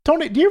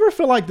Tony, do you ever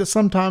feel like that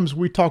sometimes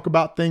we talk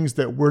about things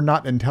that we're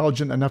not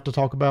intelligent enough to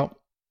talk about?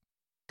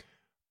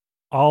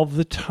 All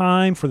the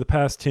time for the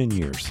past 10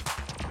 years.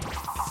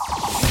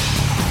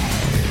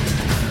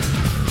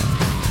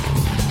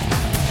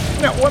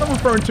 Now, what I'm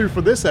referring to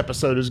for this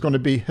episode is going to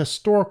be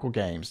historical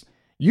games.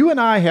 You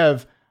and I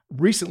have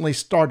recently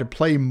started to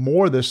play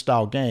more of this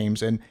style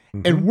games, and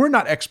we're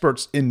not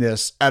experts in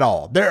this at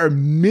all. There are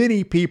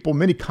many people,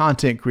 many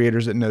content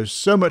creators that know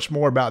so much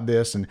more about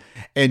this, and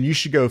you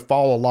should go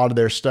follow a lot of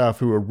their stuff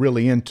who are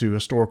really into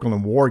historical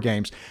and war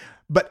games.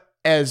 But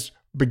as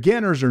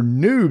beginners or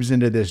noobs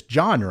into this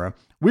genre,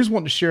 we just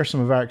want to share some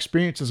of our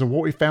experiences of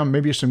what we found,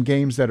 maybe some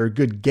games that are a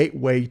good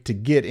gateway to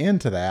get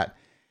into that,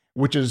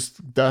 which is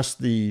thus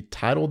the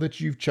title that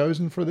you've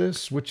chosen for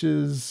this, which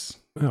is...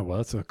 Oh, well,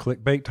 that's a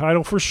clickbait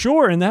title for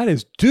sure, and that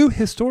is, Do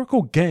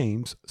Historical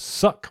Games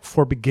Suck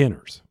for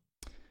Beginners?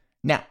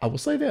 Now, I will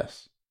say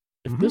this.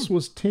 If this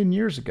was 10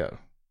 years ago,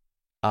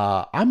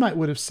 I might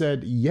would have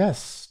said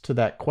yes to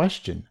that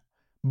question.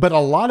 But a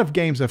lot of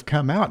games have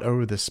come out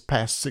over this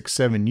past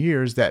 6-7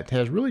 years that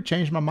has really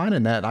changed my mind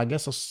in that. I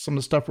guess some of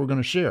the stuff we're going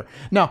to share.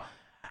 Now,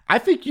 I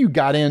think you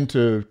got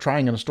into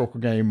trying an historical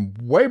game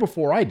way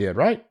before I did,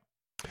 right?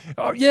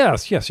 Oh,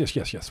 yes.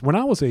 When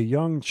I was a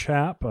young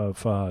chap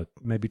of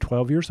maybe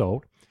 12 years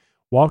old,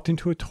 walked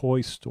into a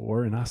toy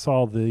store and I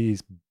saw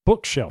these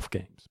bookshelf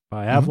games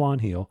by Avalon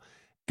Hill,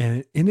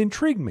 and it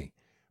intrigued me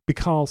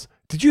because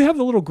did you have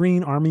the little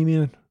green army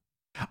men?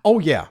 Oh,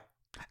 yeah.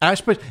 I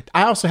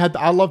also had,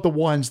 I love the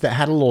ones that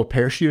had a little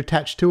parachute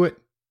attached to it.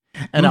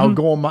 And I would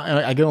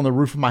I get on the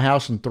roof of my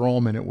house and throw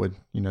them, and it would,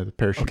 the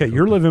parachute. Okay,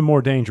 you're living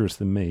more dangerous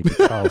than me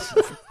because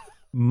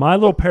my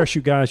little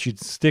parachute guys, you'd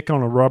stick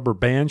on a rubber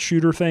band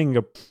shooter thing and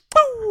go,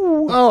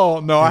 poof! Oh,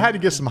 no, I had to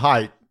get some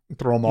height and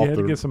throw them off. You had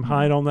to get some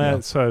height on that. Yeah.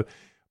 So,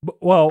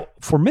 well,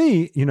 for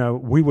me,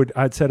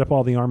 I'd set up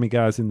all the Army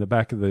guys in the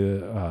back of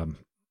the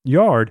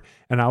yard,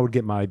 and I would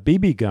get my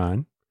BB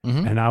gun,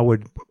 and I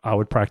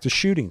would practice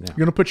shooting them.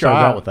 You're going to put your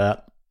eye out with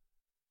that.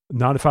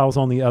 Not if I was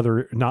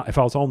not if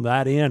I was on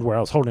that end where I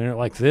was holding it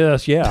like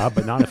this, yeah,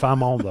 but not if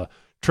I'm on the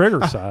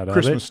trigger side of it.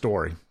 Christmas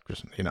story,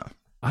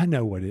 I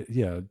know what it.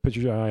 Yeah, put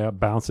your eye out,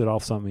 bounce it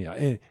off something.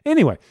 Yeah.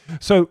 Anyway,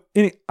 so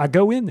I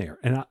go in there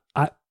and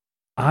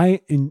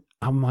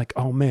I'm like,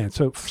 oh man,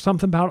 so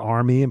something about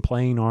Army and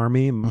playing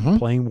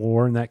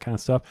war and that kind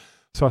of stuff.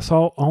 So I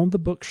saw on the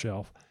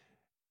bookshelf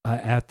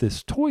at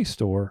this toy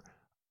store,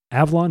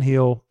 Avalon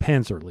Hill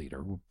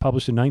Panzerleader,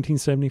 published in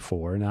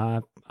 1974, and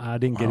I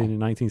didn't get it in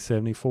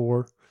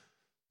 1974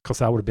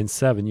 because I would have been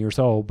 7 years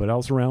old, but I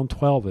was around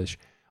 12-ish.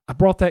 I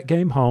brought that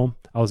game home.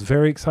 I was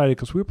very excited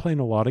because we were playing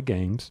a lot of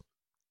games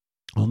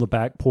on the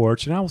back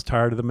porch, and I was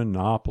tired of the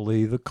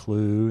Monopoly, the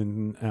Clue,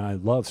 and I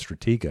love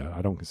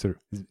Stratega.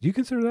 Do you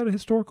consider that a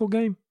historical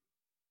game?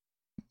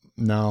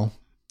 No.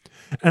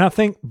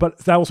 And but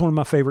that was one of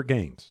my favorite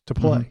games to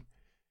play.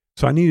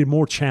 So I needed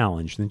more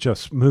challenge than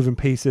just moving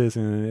pieces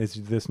and is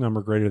this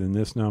number greater than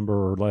this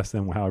number or less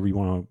than, however you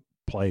want to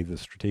play the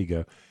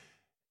Stratega.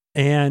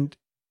 And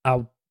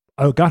I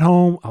got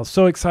home. I was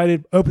so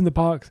excited, opened the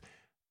box,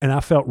 and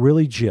I felt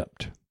really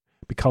gypped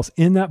because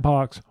in that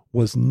box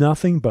was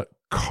nothing but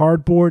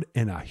cardboard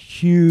and a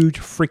huge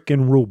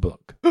freaking rule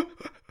book.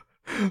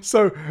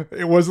 So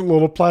it wasn't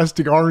little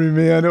plastic army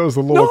men. It was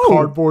the little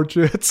cardboard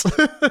chits.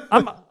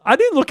 I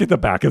didn't look at the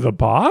back of the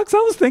box. I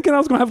was thinking I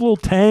was going to have little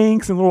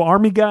tanks and little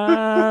army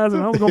guys,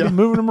 and I was going to be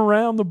moving them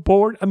around the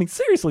board. I mean,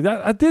 seriously,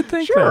 I did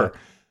think that.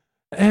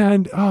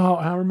 And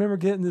I remember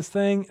getting this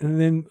thing,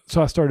 and then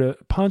so I started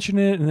punching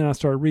it, and then I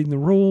started reading the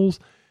rules,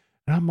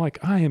 and I'm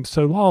like, I am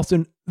so lost.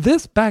 And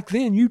this back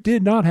then, you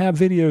did not have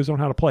videos on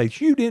how to play.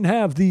 You didn't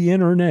have the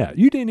internet.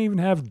 You didn't even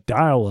have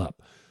dial-up.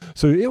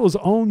 So it was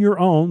on your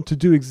own to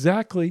do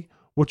exactly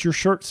what your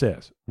shirt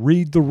says.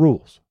 Read the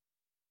rules.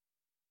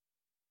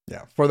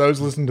 Yeah. For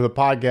those listening to the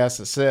podcast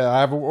that said,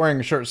 I'm wearing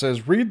a shirt that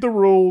says, read the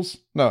rules.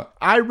 No,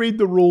 I read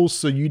the rules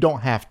so you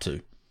don't have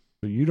to.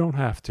 So you don't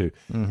have to.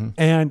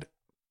 And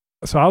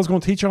so I was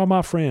going to teach all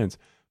my friends.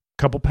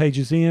 A couple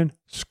pages in,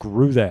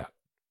 screw that.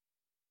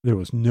 There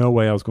was no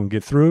way I was going to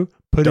get through.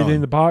 Put it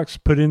in the box,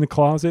 put it in the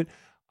closet.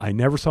 I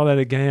never saw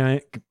that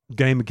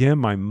game again.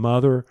 My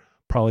mother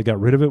probably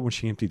got rid of it when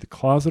she emptied the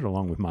closet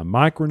along with my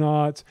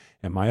Micronauts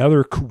and my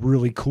other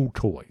really cool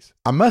toys.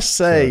 I must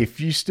say, if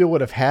you still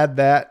would have had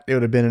that, it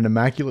would have been in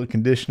immaculate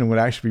condition and would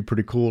actually be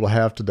pretty cool to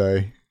have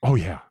today. Oh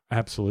yeah,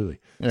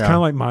 absolutely. Yeah. It's kind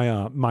of like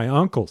my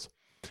uncles.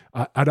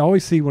 I'd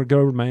always see when I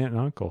go over to my aunt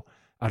and uncle,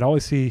 I'd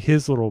always see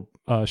his little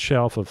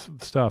shelf of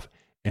stuff.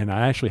 And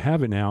I actually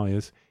have it now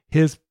is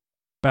his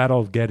Battle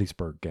of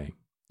Gettysburg game.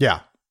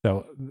 Yeah.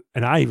 So,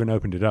 and I even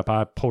opened it up.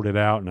 I pulled it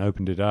out and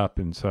opened it up.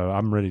 And so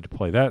I'm ready to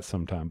play that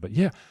sometime. But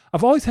yeah,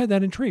 I've always had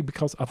that intrigue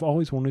because I've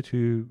always wanted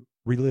to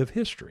relive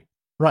history.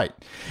 Right.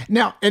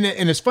 Now, and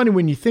it's funny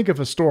when you think of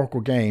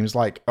historical games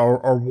like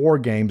or war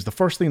games, the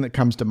first thing that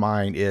comes to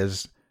mind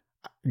is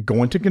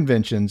going to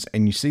conventions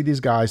and you see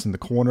these guys in the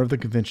corner of the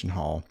convention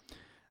hall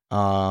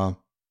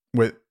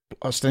with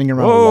standing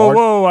around.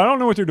 Whoa, I don't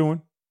know what they're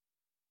doing.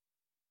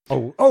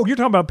 Oh, you're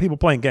talking about people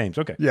playing games.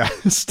 Okay. Yeah,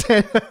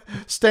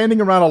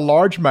 standing around a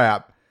large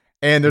map,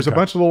 and there's a Okay.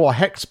 bunch of little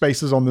hex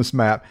spaces on this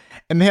map,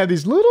 and they have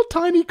these little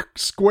tiny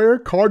square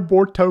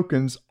cardboard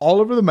tokens all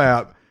over the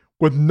map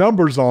with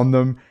numbers on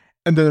them,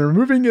 and then they're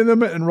moving in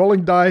them and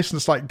rolling dice, and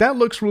it's like, that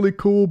looks really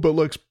cool, but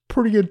looks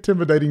pretty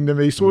intimidating to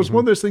me. So it was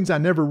one of those things I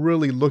never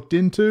really looked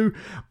into,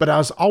 but I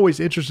was always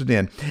interested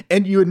in.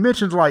 And you had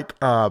mentioned like,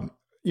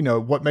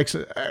 what makes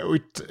it,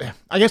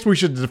 I guess we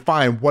should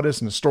define what is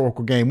an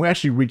historical game. We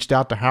actually reached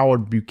out to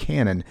Howard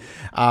Buchanan,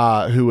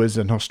 who is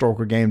an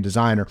historical game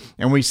designer,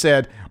 and we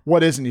said,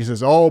 what is it? And he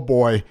says, oh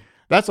boy,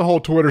 that's a whole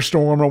Twitter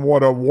storm on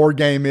what a war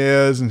game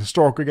is and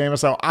historical game. I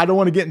said, I don't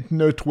want to get into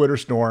no Twitter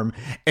storm.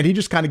 And he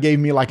just kind of gave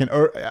me like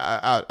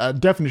a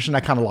definition I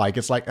kind of like.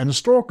 It's like an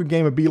historical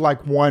game would be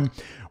like one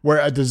where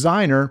a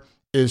designer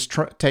is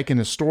taking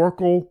a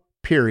historical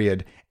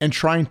period and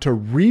trying to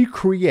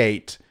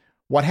recreate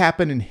what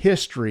happened in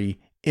history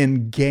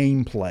in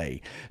gameplay.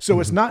 So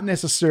it's not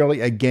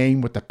necessarily a game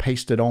with a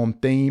pasted on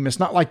theme. It's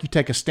not like you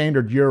take a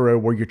standard Euro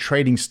where you're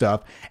trading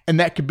stuff, and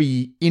that could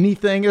be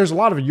anything. There's a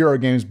lot of Euro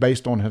games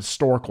based on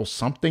historical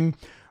something,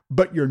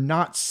 but you're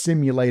not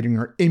simulating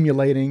or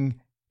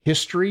emulating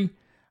history.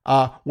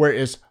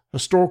 Whereas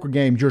historical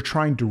games, you're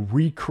trying to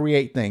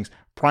recreate things.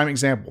 Prime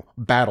example,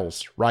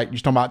 battles, right? You're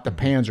talking about the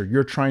Panzer.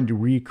 You're trying to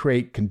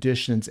recreate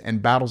conditions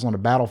and battles on a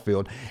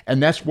battlefield.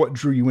 And that's what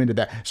drew you into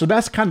that. So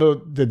that's kind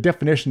of the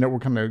definition that we're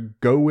going to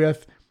go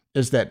with,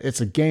 is that it's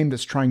a game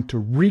that's trying to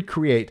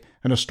recreate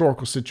an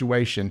historical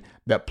situation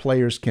that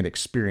players can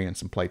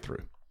experience and play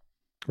through.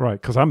 Right,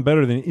 because I'm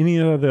better than any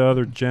of the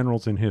other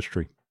generals in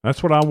history.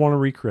 That's what I want to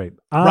recreate.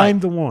 I'm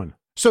Right. the one.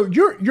 So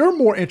you're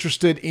more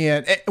interested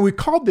in, and we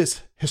call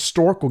this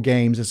historical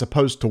games as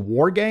opposed to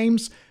war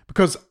games,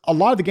 because a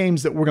lot of the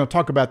games that we're going to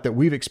talk about that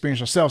we've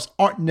experienced ourselves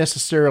aren't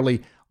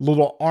necessarily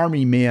little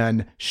army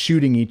men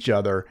shooting each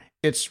other.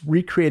 It's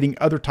recreating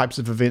other types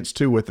of events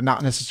too, with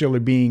not necessarily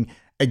being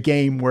a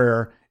game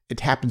where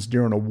it happens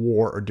during a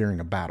war or during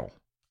a battle.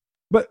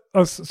 But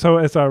so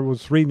as I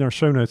was reading our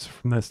show notes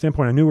from that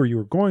standpoint, I knew where you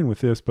were going with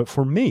this. But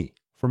for me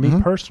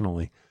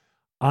personally,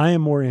 I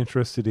am more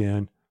interested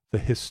in the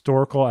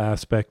historical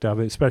aspect of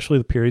it, especially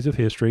the periods of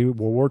history, World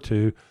War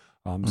II,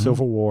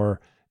 Civil War,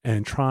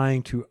 and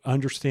trying to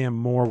understand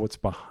more what's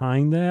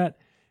behind that.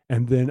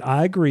 And then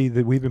I agree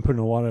that we've been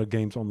putting a lot of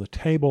games on the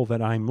table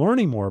that I'm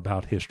learning more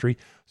about history,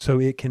 so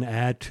it can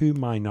add to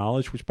my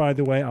knowledge, which, by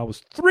the way, I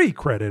was 3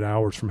 credit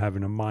hours from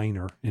having a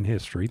minor in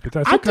history, but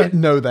that's I okay. didn't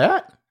know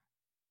that.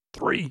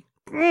 3.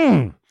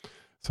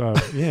 So,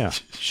 yeah.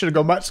 Should have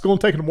gone back to school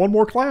and taken one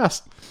more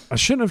class. I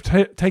shouldn't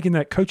have taken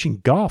that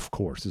coaching golf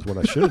course is what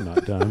I should have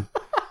not done.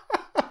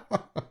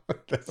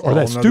 Or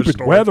that stupid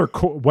weather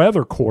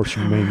course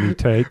you made me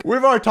take.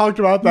 We've already talked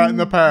about that in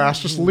the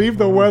past. Just leave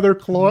the weather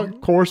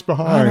course I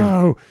behind.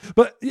 know.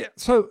 But yeah,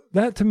 so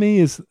that to me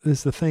is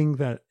the thing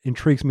that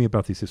intrigues me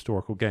about these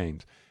historical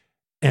games.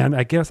 And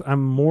I guess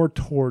I'm more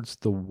towards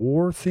the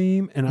war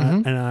theme, and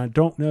I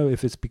don't know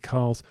if it's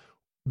because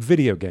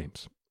video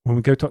games. When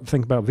we go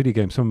think about video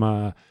games, some of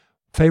my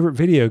favorite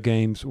video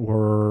games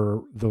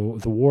were the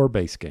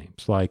war-based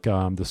games, like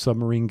the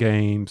submarine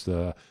games,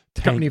 the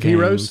tank Company of games,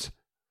 Heroes.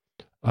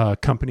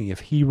 Company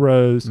of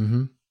Heroes,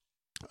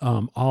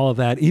 all of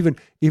that. Even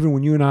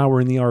when you and I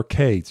were in the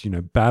arcades,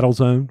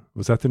 Battlezone,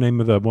 was that the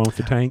name of the one with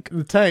the tank?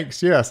 The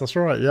tanks, yes, that's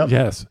right. Yep.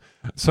 Yes.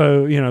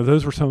 So,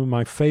 those were some of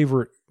my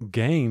favorite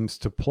games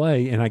to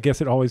play. And I guess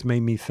it always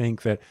made me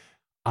think that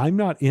I'm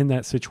not in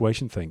that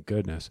situation, thank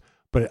goodness,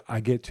 but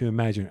I get to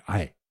imagine,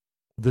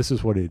 this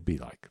is what it'd be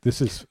like. This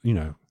is,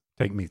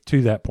 take me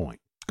to that point.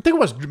 I think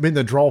what's been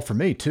the draw for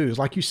me too is,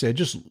 like you said,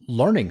 just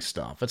learning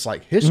stuff. It's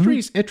like history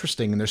is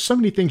interesting, and there's so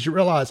many things you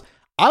realize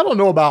I don't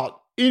know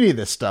about any of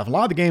this stuff. A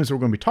lot of the games that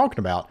we're going to be talking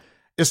about,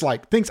 it's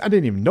like things I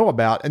didn't even know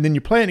about, and then you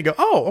play it and you go,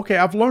 oh, okay,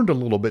 I've learned a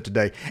little bit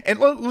today. And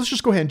let's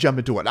just go ahead and jump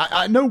into it.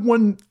 I know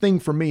one thing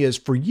for me is,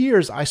 for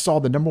years I saw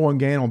the number one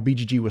game on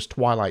BGG was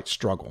Twilight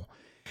Struggle,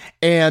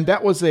 and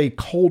that was a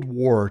Cold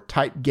War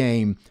type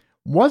game.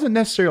 Wasn't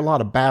necessarily a lot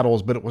of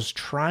battles, but it was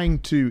trying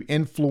to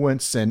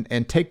influence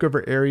and take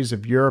over areas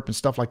of Europe and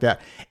stuff like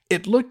that.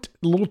 It looked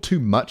a little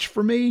too much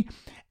for me.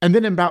 And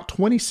then in about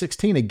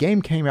 2016, a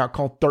game came out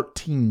called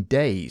 13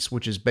 Days,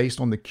 which is based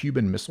on the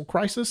Cuban Missile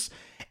Crisis.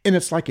 And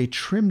it's like a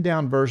trimmed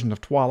down version of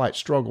Twilight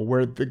Struggle,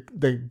 where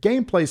the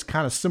gameplay is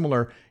kind of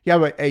similar. You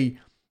have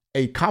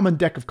a common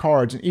deck of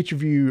cards, and each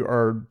of you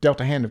are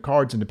dealt a hand of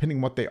cards, and depending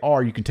on what they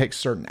are, you can take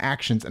certain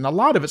actions. And a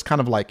lot of it's kind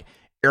of like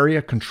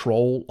area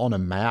control on a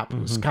map. It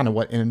was kind of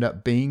what ended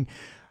up being.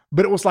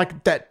 But it was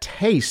like that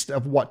taste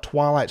of what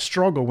Twilight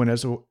Struggle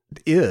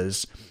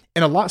is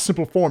in a lot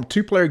simpler form.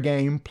 2-player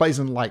game, plays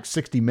in like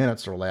 60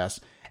 minutes or less.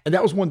 And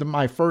that was one of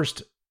my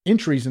first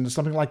entries into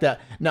something like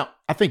that. Now,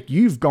 I think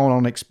you've gone on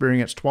and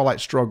experienced Twilight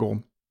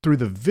Struggle through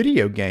the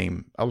video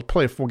game. I'll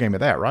play a full game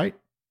of that, right?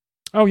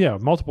 Oh, yeah,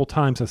 multiple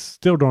times. I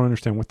still don't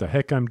understand what the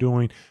heck I'm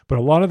doing. But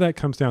a lot of that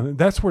comes down.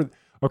 That's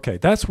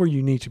where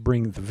you need to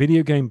bring the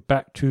video game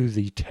back to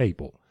the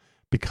table,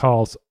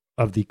 because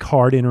of the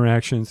card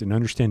interactions and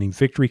understanding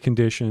victory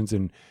conditions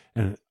and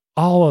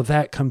all of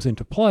that comes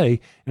into play.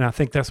 And I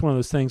think that's one of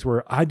those things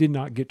where I did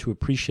not get to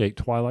appreciate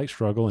Twilight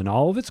Struggle in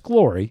all of its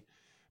glory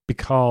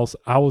because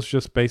I was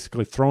just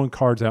basically throwing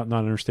cards out, not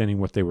understanding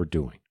what they were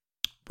doing.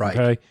 Right.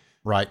 Okay.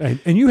 Right.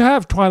 And you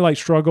have Twilight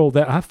Struggle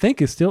that I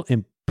think is still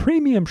in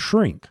premium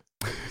shrink.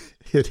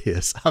 It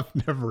is.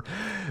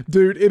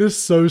 Dude, it is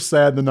so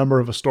sad the number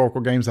of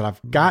historical games that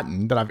I've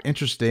gotten, that I've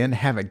interested in,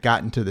 haven't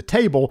gotten to the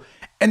table.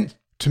 And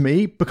to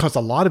me, because a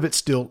lot of it's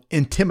still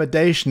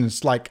intimidation.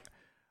 It's like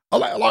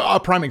a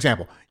prime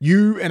example.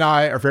 You and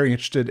I are very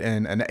interested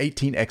in an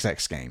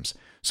 18XX games.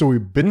 So we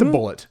bit the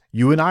bullet.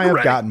 You and I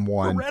have gotten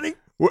one. We're ready.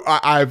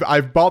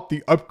 I've bought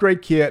the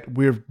upgrade kit.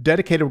 We're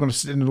dedicated. We're going to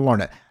sit in and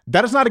learn it.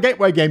 That is not a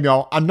gateway game,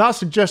 y'all. I'm not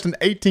suggesting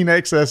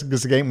 18XX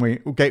is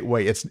a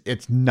gateway.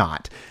 It's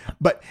not.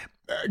 But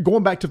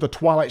going back to the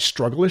Twilight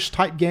Struggle-ish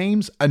type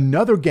games,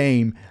 another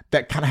game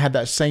that kind of had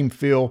that same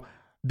feel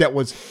that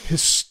was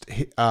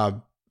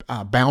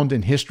bound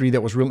in history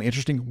that was really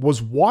interesting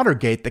was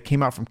Watergate that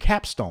came out from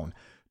Capstone.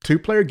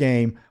 2-player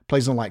game,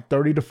 plays in like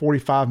 30 to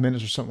 45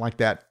 minutes or something like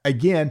that.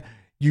 Again,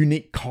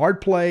 unique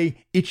card play.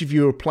 Each of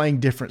you are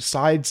playing different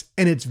sides,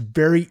 and it's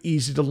very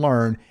easy to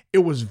learn. It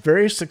was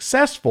very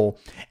successful,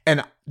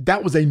 and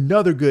that was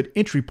another good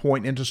entry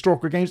point into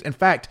historical games. In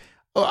fact,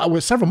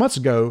 several months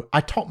ago,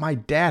 I taught my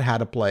dad how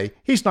to play.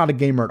 He's not a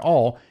gamer at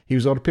all. He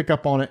was able to pick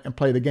up on it and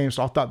play the game,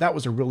 so I thought that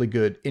was a really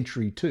good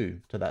entry,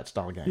 too, to that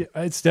style of game.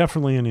 Yeah, it's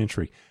definitely an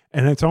entry,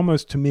 and it's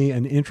almost, to me,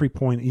 an entry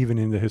point even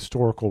in the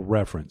historical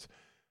reference.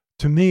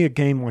 To me, a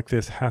game like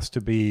this has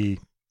to be,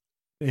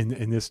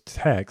 in this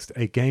text,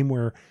 a game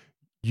where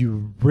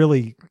you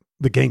really,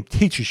 the game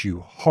teaches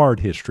you hard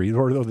history,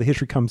 or the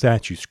history comes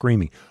at you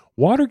screaming.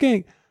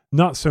 Watergate,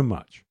 not so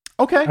much.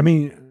 Okay. I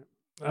mean,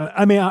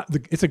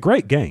 it's a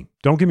great game.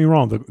 Don't get me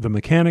wrong. The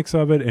mechanics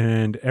of it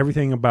and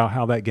everything about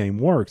how that game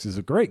works is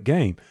a great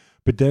game.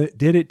 But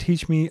did it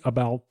teach me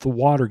about the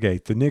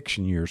Watergate, the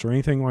Nixon years, or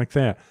anything like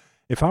that?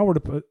 If I were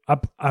to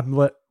I'd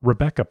let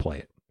Rebecca play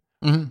it.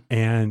 Mm-hmm.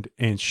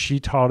 And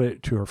she taught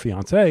it to her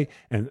fiance,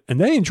 and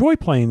they enjoy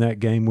playing that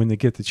game when they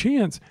get the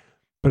chance.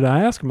 But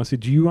I asked him, I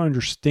said, do you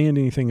understand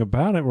anything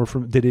about it, or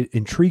did it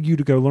intrigue you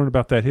to go learn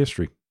about that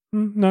history?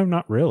 No,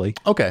 not really.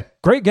 Okay.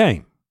 Great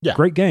game. Yeah.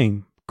 Great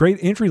game. Great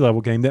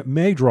entry-level game that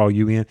may draw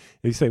you in. And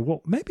you say,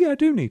 well, maybe I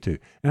do need to.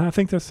 And I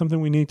think that's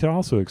something we need to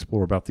also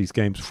explore about these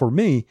games. For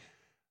me,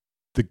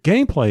 the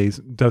gameplay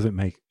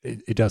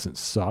it doesn't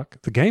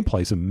suck. The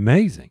gameplay is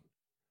amazing,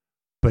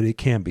 but it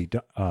can be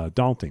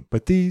daunting.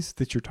 But these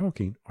that you're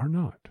talking are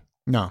not.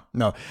 No.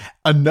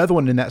 Another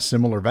one in that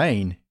similar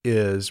vein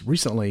is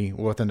recently,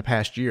 within the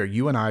past year,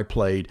 you and I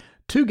played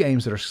 2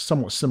 games that are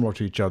somewhat similar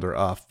to each other.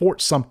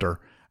 Fort Sumter,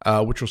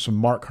 which was from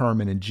Mark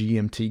Herman and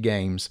GMT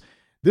Games.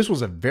 This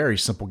was a very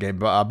simple game.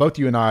 Both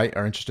you and I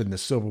are interested in the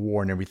Civil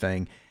War and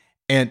everything.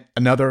 And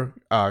another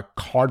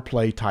card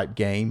play type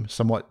game,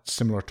 somewhat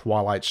similar to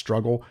Twilight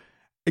Struggle.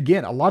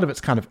 Again, a lot of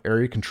it's kind of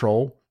area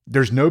control.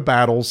 There's no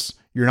battles.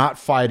 You're not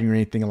fighting or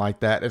anything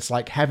like that. It's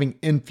like having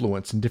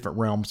influence in different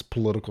realms,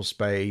 political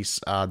space,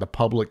 the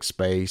public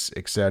space,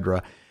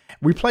 etc.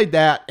 We played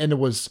that, and it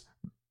was,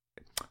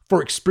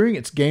 for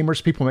experienced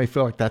gamers, people may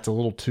feel like that's a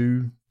little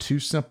too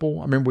simple.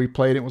 I remember we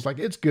played it, it was like,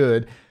 it's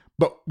good.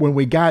 But when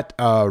we got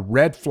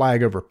Red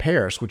Flag Over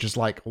Paris, which is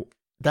like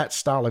that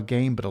style of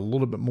game, but a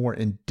little bit more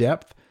in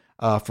depth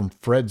from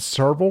Fred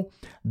Serval,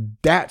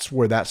 that's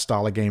where that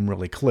style of game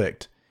really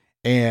clicked.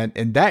 And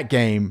in that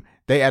game,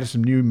 they added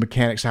some new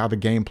mechanics, how the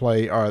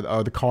gameplay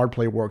or the card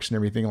play works and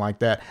everything like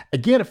that.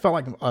 Again, it felt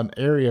like an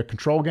area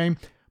control game,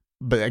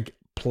 but it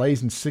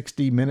plays in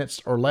 60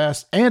 minutes or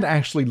less, and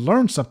actually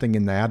learned something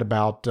in that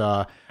about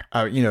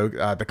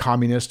the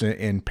communists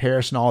in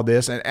Paris and all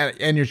this. And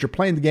as you're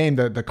playing the game,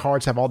 the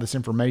cards have all this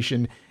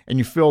information, and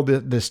you feel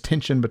this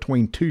tension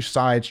between two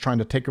sides trying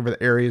to take over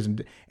the areas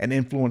and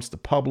influence the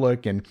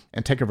public and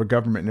take over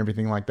government and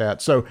everything like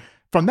that. So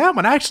from that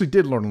one, I actually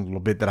did learn a little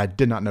bit that I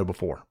did not know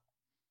before.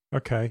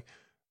 Okay.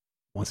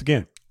 Once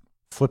again,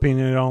 flipping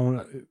it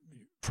on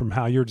from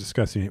how you're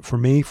discussing it. For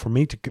me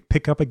to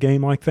pick up a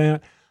game like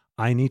that,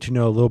 I need to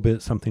know a little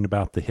bit something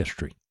about the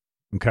history.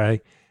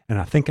 Okay. And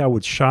I think I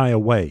would shy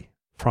away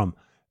from,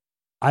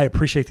 I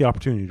appreciate the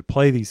opportunity to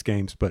play these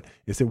games, but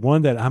is it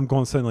one that I'm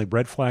going suddenly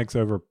Red Flags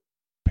Over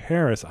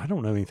Paris? I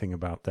don't know anything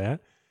about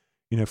that.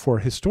 You know,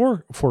 for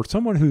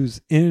someone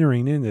who's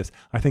entering in this,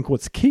 I think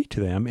what's key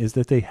to them is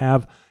that they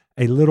have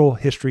a little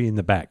history in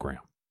the background.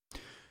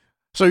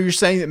 So you're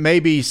saying that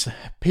maybe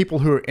people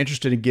who are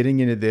interested in getting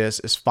into this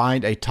is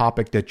find a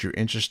topic that you're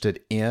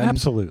interested in?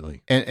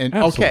 Absolutely. And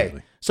Absolutely.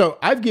 Okay. So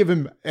I've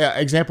given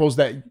examples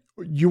that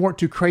you weren't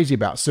too crazy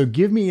about. So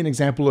give me an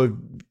example of,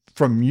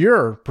 from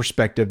your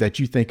perspective, that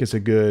you think is a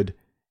good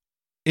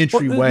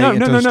entryway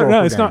into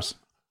historical games. Not.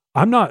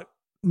 I'm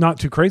not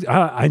too crazy.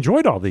 I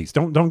enjoyed all these.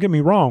 Don't get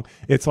me wrong.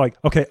 It's like,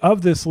 okay,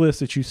 of this list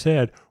that you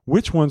said,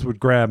 which ones would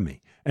grab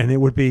me? And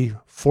it would be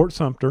Fort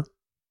Sumter.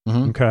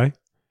 Mm-hmm. Okay.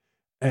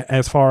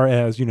 As far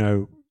as,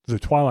 the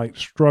Twilight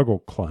Struggle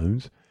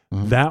clones,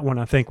 mm-hmm. that one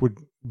I think would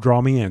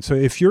draw me in. So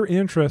if you're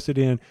interested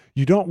in,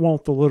 you don't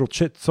want the little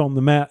chits on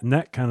the mat and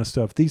that kind of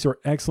stuff. These are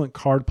excellent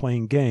card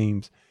playing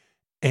games.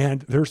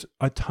 And there's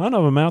a ton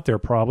of them out there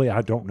probably.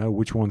 I don't know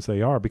which ones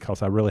they are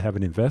because I really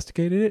haven't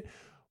investigated it.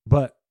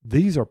 But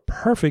these are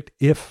perfect.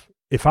 If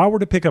I were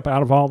to pick up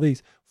out of all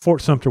these,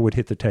 Fort Sumter would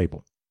hit the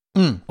table.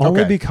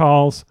 Only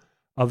because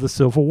of the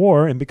Civil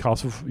War and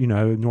because of,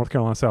 North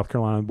Carolina, South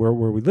Carolina, where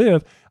we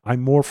live,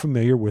 I'm more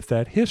familiar with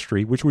that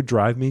history, which would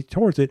drive me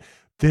towards it.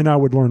 Then I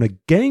would learn a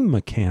game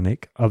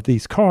mechanic of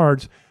these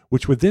cards,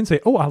 which would then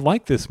say, oh, I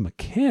like this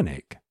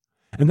mechanic.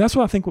 And that's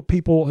what I think with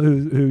people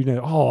who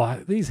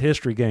these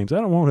history games, I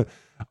don't want to.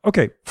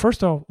 Okay,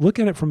 first off, look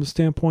at it from the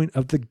standpoint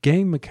of the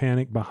game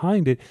mechanic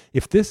behind it.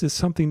 If this is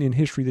something in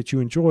history that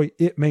you enjoy,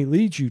 it may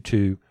lead you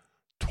to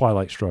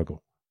Twilight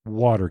Struggle,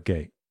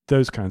 Watergate,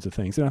 those kinds of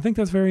things. And I think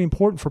that's very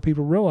important for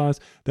people to realize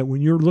that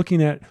when you're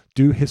looking at,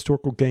 do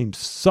historical games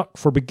suck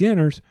for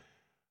beginners?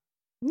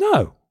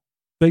 No.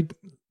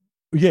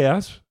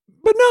 Yes,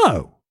 but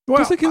no.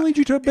 Because they can lead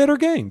you to better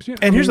games.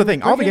 And here's the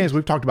thing. All the games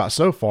we've talked about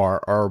so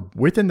far are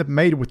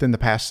made within the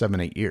past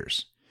 7-8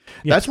 years.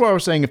 Yes. That's why I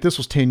was saying if this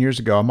was 10 years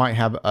ago, I might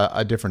have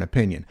a different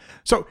opinion.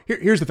 So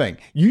here's the thing.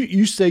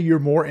 You say you're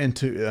more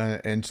into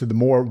the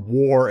more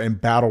war and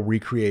battle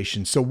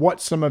recreation. So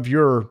what's some of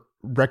your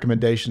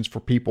recommendations for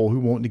people who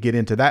want to get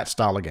into that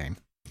style of game?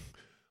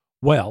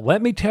 Well,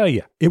 let me tell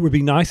you, it would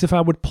be nice if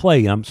I would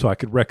play them so I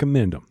could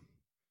recommend them.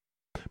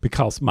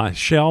 Because my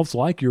shelves,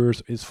 like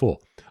yours, is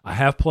full. I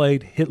have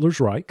played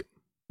Hitler's Reich.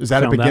 Is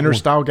that a beginner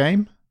style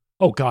game?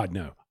 Oh, God,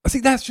 no. See,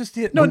 that's just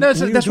it. No,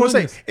 that's what I'm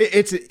saying.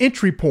 It's an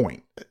entry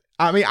point.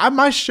 I mean,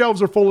 my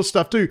shelves are full of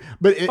stuff too,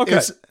 but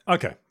it's...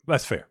 Okay,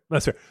 that's fair.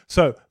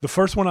 So the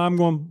first one I'm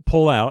going to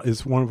pull out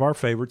is one of our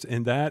favorites,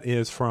 and that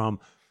is from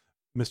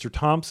Mr.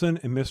 Thompson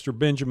and Mr.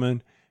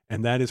 Benjamin,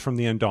 and that is from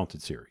the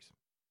Undaunted series.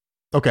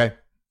 Okay.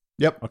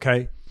 Yep.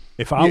 Okay.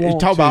 If I want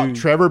talk about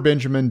Trevor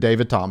Benjamin,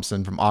 David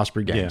Thompson from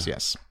Osprey Games,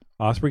 yes.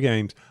 Osprey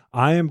Games.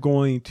 I am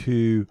going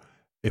to,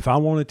 if I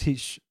want to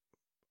teach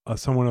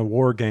someone a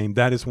war game,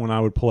 that is one I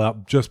would pull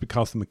out just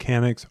because the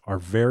mechanics are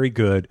very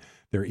good.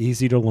 They're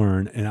easy to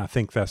learn, and I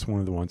think that's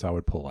one of the ones I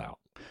would pull out.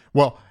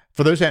 Well,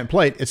 for those who haven't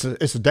played, it's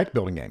a deck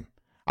building game.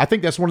 I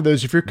think that's one of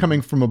those, if you're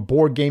coming from a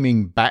board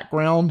gaming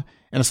background,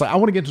 and it's like, I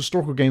want to get into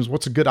historical games,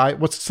 what's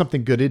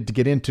something good to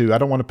get into? I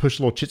don't want to push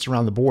little chits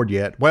around the board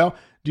yet. Well,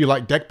 do you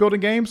like deck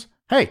building games?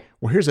 Hey,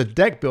 well, here's a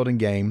deck building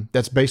game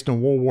that's based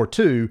on World War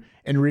II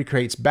and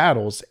recreates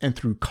battles. And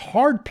through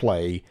card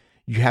play,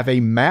 you have a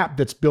map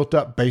that's built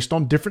up based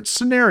on different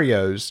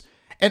scenarios.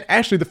 And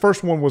actually, the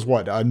first one was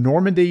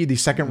Normandy. The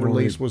second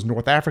release was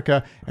North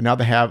Africa. And now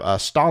they have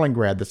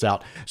Stalingrad that's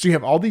out. So you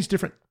have all these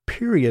different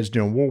periods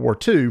during World War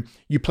II.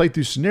 You play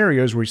through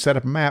scenarios where you set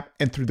up a map,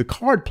 and through the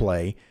card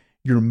play,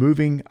 you're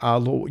moving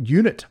little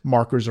unit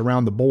markers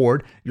around the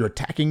board. You're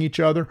attacking each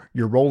other.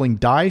 You're rolling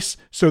dice.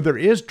 So there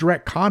is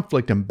direct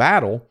conflict and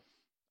battle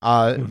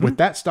with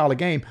that style of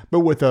game, but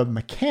with a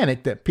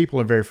mechanic that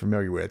people are very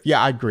familiar with. Yeah,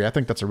 I agree. I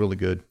think that's a really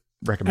good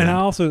recommendation.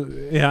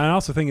 And I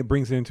also think it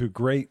brings into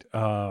great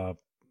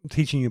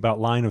teaching you about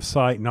line of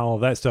sight and all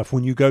of that stuff.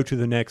 When you go to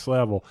the next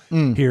level,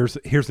 here's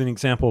an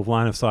example of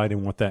line of sight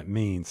and what that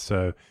means.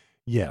 So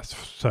yes.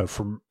 So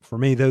for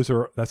me, that's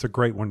a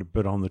great one to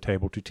put on the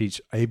table to teach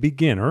a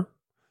beginner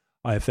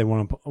if they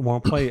want to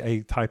play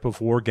a type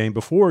of war game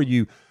before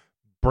you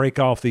break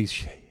off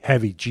these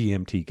heavy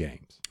GMT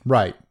games.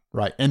 Right.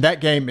 And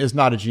that game is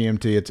not a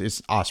GMT.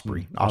 It's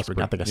Osprey.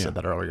 Osprey. I think I said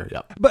that earlier.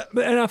 Yeah. But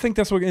and I think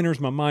that's what enters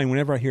my mind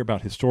whenever I hear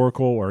about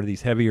historical or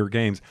these heavier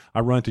games.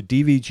 I run to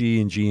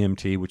DVG and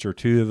GMT, which are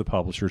two of the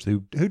publishers who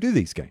do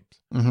these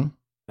games. Mm-hmm.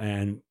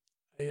 And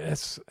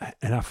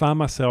I find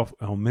myself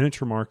on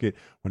Miniature Market,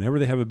 whenever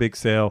they have a big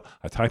sale,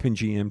 I type in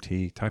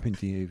GMT, type in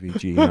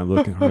DVG, and I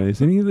look at her,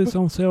 is any of this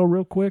on sale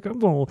real quick?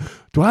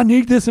 Do I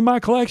need this in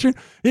my collection?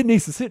 It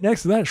needs to sit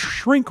next to that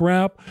shrink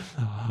wrap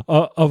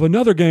of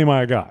another game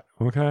I got.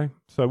 Okay.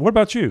 So what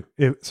about you?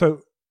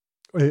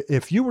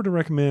 If you were to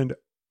recommend,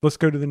 let's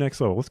go to the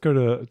next level. Let's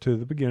go to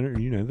the beginner,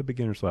 the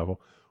beginner's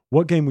level.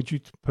 What game would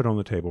you put on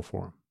the table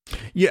for them?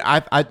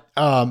 Yeah.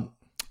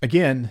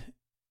 Again,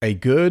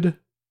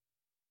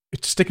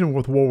 it's sticking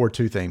with World War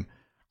II theme.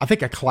 I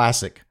think a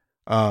classic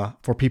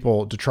for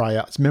people to try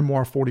out is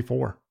Memoir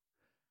 44.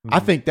 Mm-hmm. I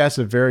think that's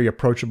a very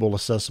approachable,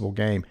 accessible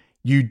game.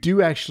 You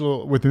do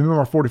actually, with the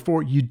Memoir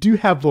 44, you do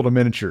have little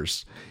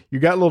miniatures. You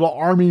got little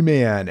army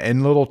men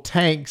and little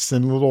tanks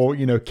and little,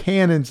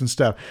 cannons and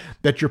stuff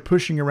that you're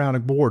pushing around a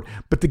board.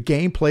 But the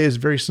gameplay is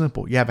very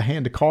simple. You have a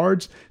hand of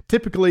cards.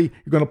 Typically,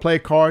 you're going to play a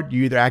card.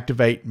 You either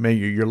activate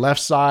maybe your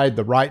left side,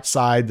 the right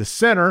side, the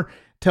center,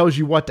 tells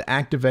you what to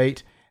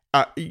activate.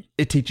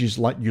 It teaches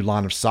you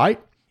line of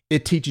sight.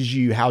 It teaches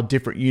you how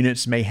different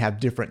units may have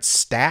different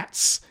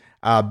stats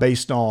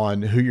based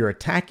on who you're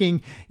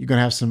attacking. You're going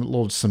to have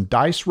some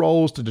dice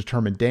rolls to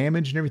determine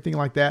damage and everything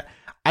like that.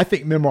 I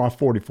think Memoir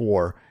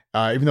 44,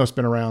 even though it's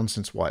been around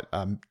since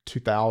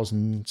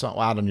 2000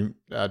 something, I don't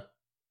know,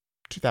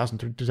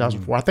 2003,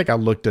 2004. I think I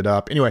looked it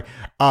up. Anyway,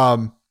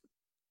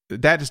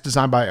 that is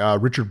designed by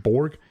Richard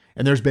Borg.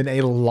 And there's been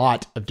a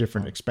lot of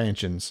different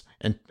expansions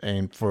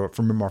and for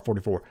Memoir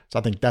 44. So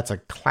I think that's a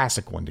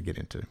classic one to get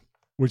into.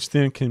 Which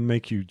then can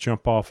make you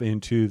jump off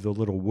into the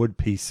little wood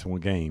piece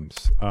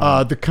games.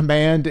 The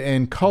Command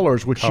and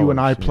Colors, which you and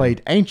I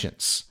played,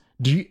 Ancients.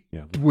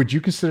 Would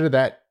you consider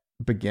that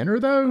beginner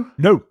though?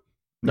 No.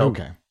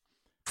 Okay.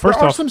 First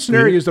there are off, some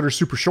scenarios that are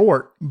super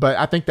short, but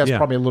I think that's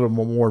probably a little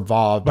more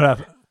involved.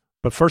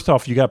 But first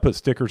off, you got to put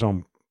stickers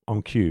on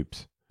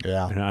cubes.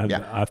 Yeah. And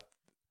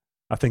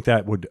I think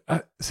that would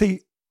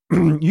see.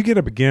 You get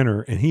a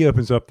beginner, and he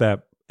opens up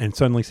that and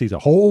suddenly sees a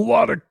whole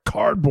lot of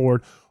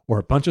cardboard or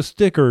a bunch of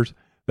stickers.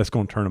 That's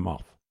going to turn him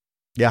off.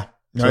 Yeah.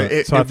 No,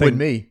 it would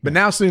me. But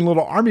now seeing a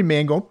little army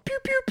man going pew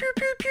pew pew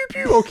pew pew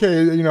pew.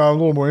 Okay, I'm a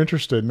little more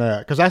interested in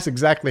that because that's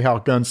exactly how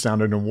guns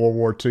sounded in World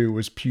War II.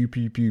 Was pew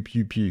pew pew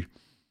pew pew.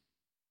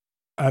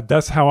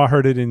 That's how I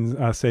heard it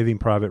in Saving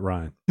Private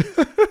Ryan.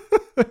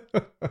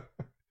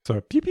 So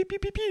pew pew pew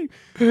pew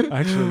pew.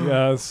 Actually,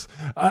 yes.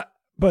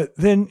 But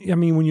then, I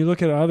mean, when you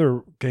look at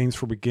other games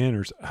for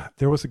beginners,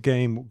 there was a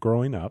game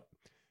growing up,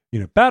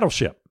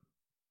 Battleship.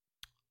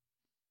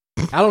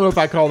 I don't know if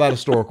I call that a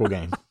historical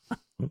game.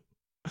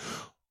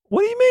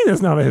 What do you mean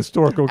it's not a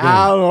historical game?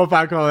 I don't know if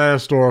I call that a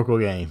historical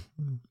game.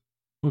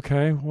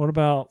 Okay, what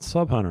about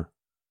Sub Hunter?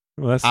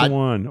 Well, that's the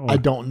one. I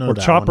don't know. Or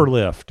that Chopper one.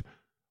 Lift.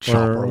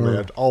 Chopper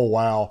Lift. Oh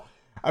wow!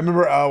 I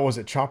remember. Was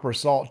it Chopper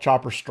Assault?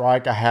 Chopper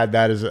Strike? I had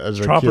that as a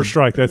Chopper kid,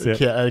 Strike. That's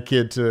it. A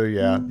kid too.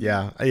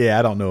 Yeah.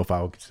 I don't know if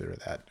I would consider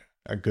that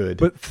a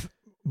good.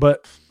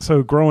 But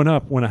so growing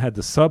up, when I had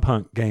the Sub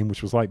Hunt game,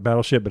 which was like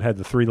Battleship but had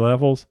the 3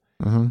 levels,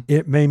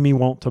 it made me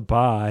want to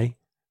buy,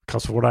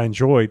 because of what I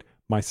enjoyed,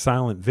 my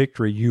Silent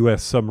Victory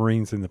U.S.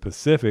 Submarines in the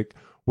Pacific,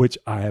 which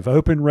I have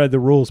read the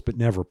rules, but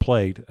never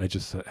played. I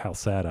just how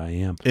sad I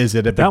am. Is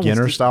it a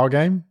beginner style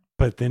game?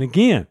 But then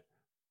again,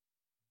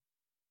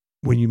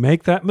 when you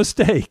make that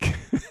mistake,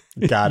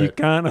 you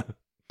kind of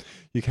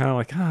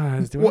like,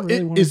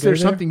 is there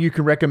something you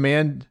can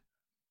recommend?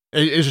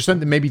 Is there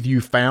something maybe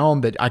you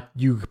found that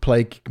you could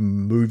play can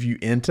move you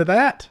into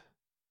that?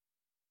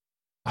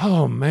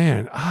 Oh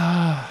man,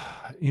 I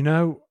don't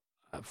know.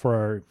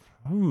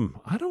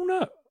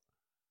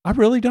 I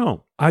really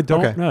don't. I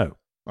don't know.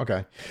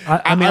 Okay.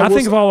 I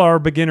think of all our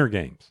beginner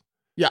games.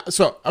 Yeah.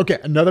 So,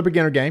 another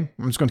beginner game.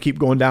 I'm just going to keep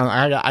going down.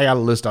 I got a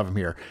list of them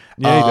here.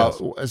 Yeah, he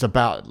does. It's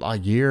about a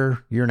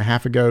year and a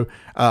half ago.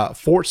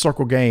 Fort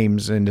Circle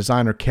Games and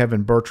designer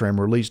Kevin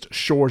Bertram released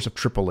Shores of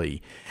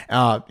Tripoli.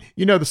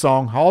 The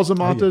song Halls of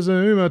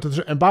Montezuma.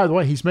 And by the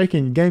way, he's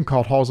making a game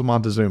called Halls of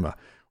Montezuma,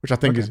 which I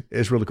think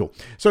is really cool.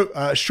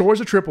 So,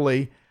 Shores of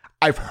Tripoli,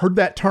 I've heard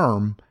that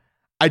term.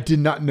 I did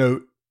not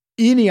know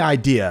any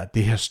idea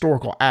the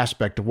historical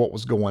aspect of what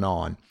was going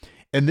on.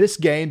 In this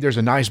game, there's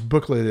a nice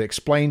booklet that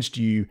explains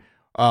to you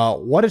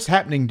what is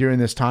happening during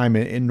this time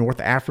in North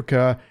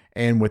Africa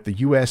and with the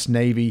U.S.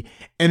 Navy.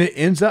 And it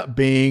ends up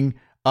being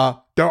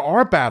there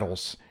are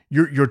battles.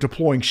 You're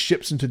deploying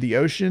ships into the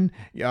ocean.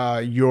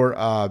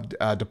 You're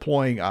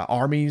deploying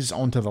armies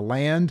onto the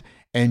land,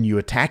 and you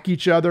attack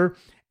each other.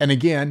 And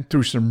again,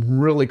 through some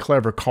really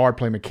clever card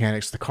play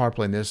mechanics, the card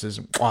play in this is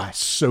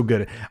so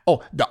good.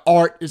 Oh, the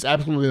art is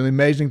absolutely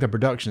amazing. The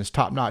production is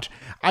top notch.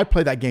 I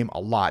play that game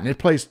a lot, and it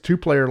plays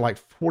 2-player like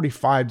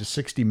 45 to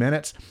 60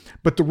 minutes.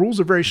 But the rules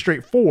are very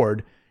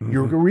straightforward. Mm-hmm.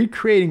 You're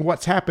recreating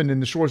what's happened in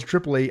the Shores of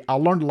Tripoli. I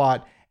learned a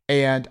lot,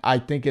 and I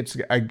think it's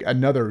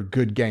another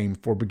good game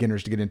for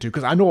beginners to get into,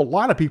 because I know a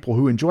lot of people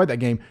who enjoy that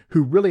game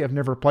who really have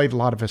never played a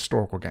lot of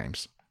historical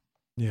games.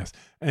 Yes.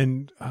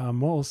 And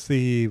what was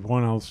the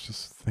one I was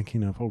just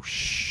thinking of? Oh,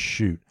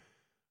 shoot.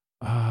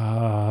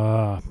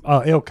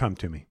 It'll come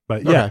to me.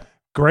 But yeah,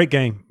 great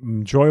game,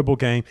 enjoyable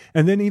game.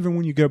 And then even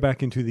when you go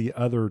back into the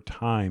other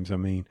times, I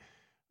mean,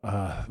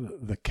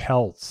 the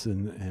Celts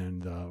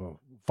and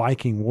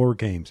Viking war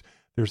games,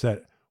 there's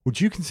that. Would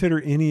you consider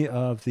any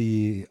of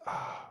the,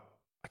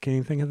 I can't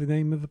even think of the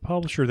name of the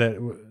publisher that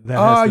you're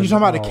talking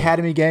about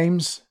Academy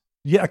Games?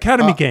 Yeah,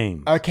 Academy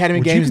Games. Academy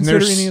Would Games. You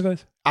consider any of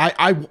those?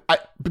 I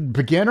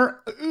beginner.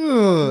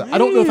 I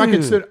don't know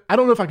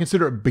if I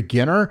consider it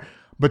beginner,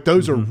 but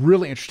those are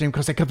really interesting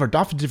because they cover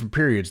off different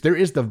periods. There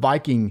is the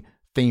Viking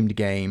themed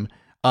game.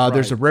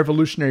 There's a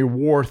Revolutionary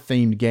War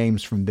themed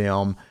games from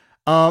them.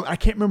 I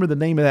can't remember the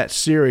name of that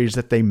series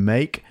that they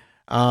make.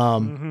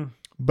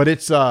 But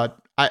it's I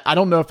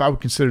don't know if I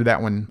would consider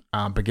that one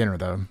beginner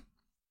though.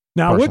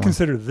 Now personally. I would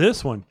consider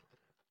this one,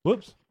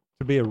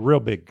 to be a real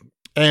big.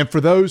 And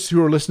for those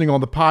who are listening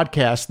on the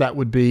podcast, that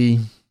would be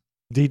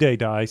D-Day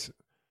Dice.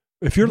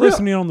 If you're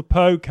listening on the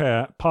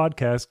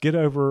podcast, get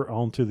over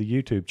onto the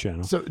YouTube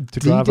channel. So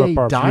D-Day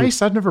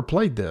Dice? I've never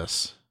played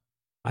this.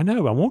 I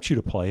know. I want you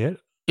to play it.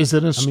 Is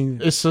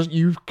it?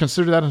 You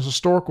consider that a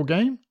historical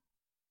game?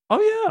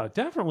 Oh yeah,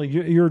 definitely.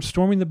 You're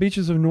storming the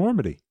beaches of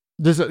Normandy.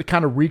 Does it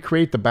kind of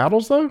recreate the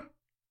battles though?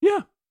 Yeah,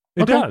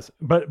 it does.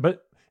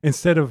 But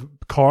instead of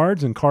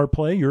cards and card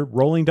play, you're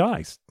rolling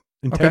dice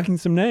and taking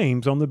some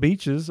names on the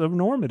beaches of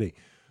Normandy.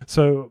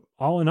 So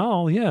all in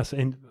all, yes.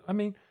 And I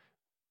mean,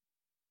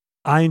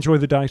 I enjoy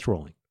the dice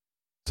rolling.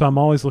 So I'm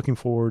always looking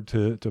forward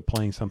to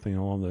playing something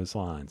along those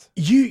lines.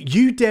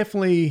 You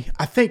definitely,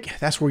 I think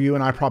that's where you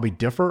and I probably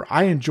differ.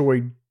 I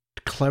enjoy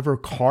clever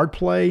card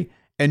play,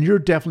 and you're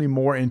definitely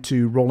more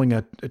into rolling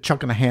a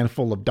chunk and a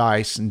handful of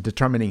dice and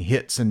determining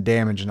hits and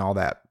damage and all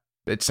that.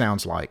 It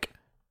sounds like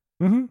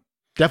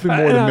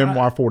definitely more the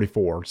Memoir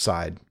 44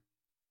 side.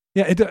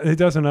 Yeah, it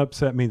doesn't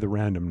upset me, the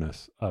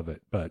randomness of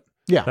it, but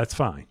yeah, that's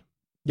fine.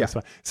 Yeah. That's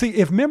fine. See,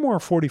 if Memoir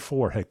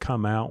 44 had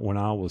come out when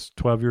I was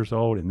 12 years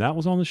old and that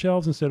was on the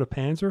shelves instead of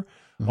Panzer,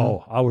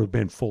 I would have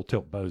been full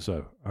tilt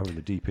bozo over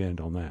the deep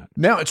end on that.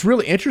 Now, it's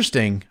really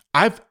interesting.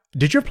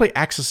 Did you ever play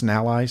Axis and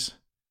Allies?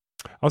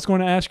 I was going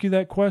to ask you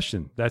that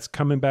question. That's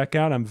coming back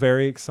out. I'm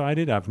very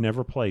excited. I've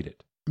never played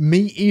it.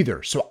 Me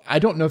either. So I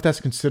don't know if that's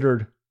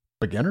considered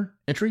beginner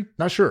entry.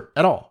 Not sure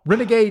at all.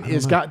 Renegade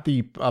has got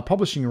the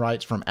publishing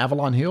rights from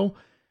Avalon Hill,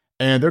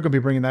 and they're going to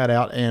be bringing that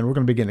out, and we're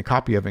going to be getting a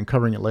copy of it and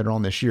covering it later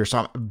on this year. So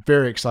I'm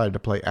very excited to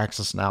play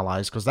Axis and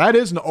Allies because that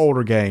is an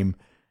older game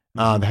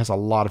that has a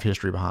lot of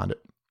history behind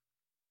it.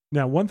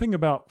 Now, one thing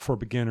for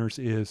beginners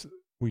is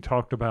we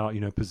talked about,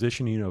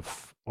 positioning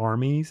of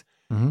armies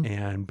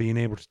and being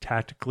able to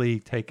tactically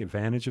take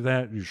advantage of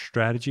that, your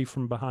strategy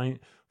from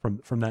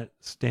that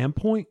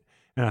standpoint.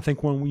 And I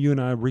think when you and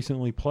I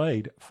recently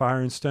played Fire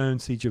and Stone,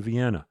 Siege of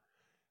Vienna,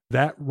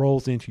 that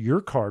rolls into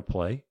your card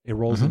play. It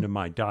rolls into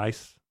my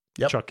dice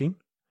chucking.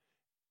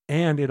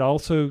 And it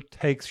also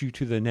takes you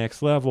to the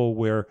next level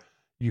where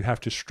you have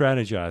to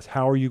strategize.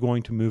 How are you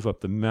going to move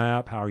up the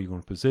map? How are you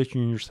going to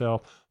position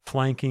yourself?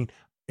 Flanking.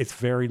 It's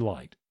very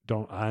light.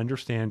 I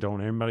understand.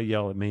 Don't everybody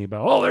yell at me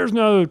about, there's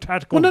no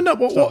tactical. Well,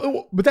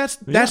 no. But that's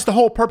the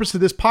whole purpose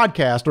of this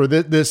podcast or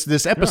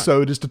this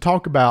episode is to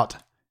talk about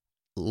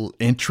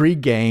entry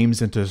games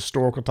into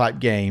historical type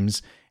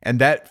games. And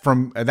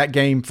that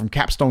game from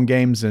Capstone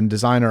Games and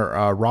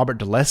designer Robert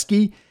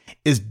Dulesky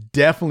is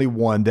definitely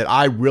one that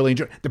I really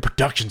enjoy. The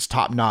production's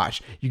top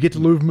notch. You get to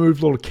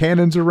move little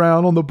cannons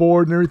around on the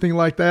board and everything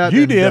like that.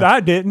 You did.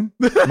 I didn't.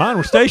 Mine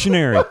were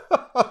stationary.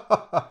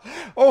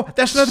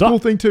 That's another cool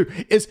thing too,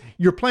 is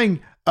you're playing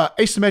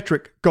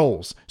asymmetric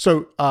goals.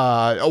 So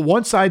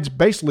one side's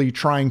basically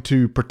trying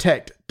to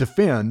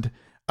defend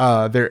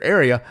their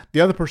area.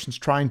 The other person's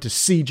trying to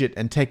siege it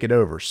and take it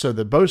over. So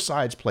both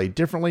sides play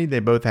differently. They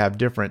both have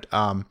different,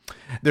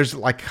 there's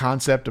like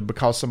concept of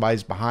because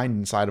somebody's behind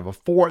inside of a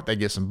fort, they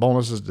get some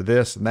bonuses to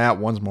this and that.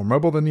 One's more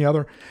mobile than the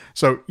other.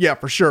 So yeah,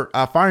 for sure.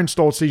 Fire and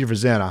Stone, Siege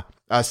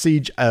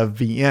of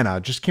Vienna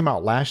just came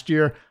out last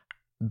year.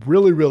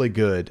 Really, really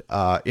good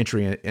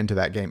entry into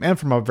that game, and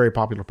from a very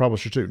popular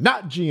publisher too,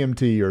 not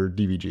GMT or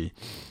DVG.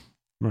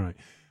 Right.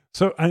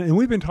 So, and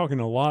we've been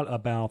talking a lot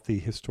about the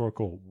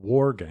historical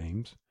war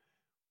games,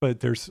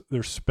 but there's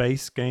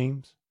space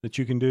games that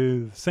you can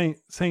do. Same.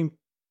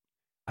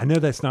 I know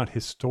that's not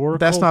historical.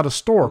 That's not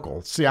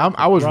historical. See,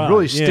 I was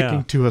really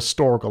sticking to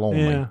historical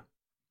only. Yeah,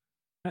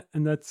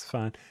 and that's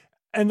fine.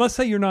 And let's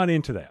say you're not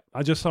into that.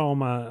 I just saw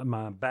on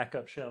my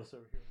backup shelves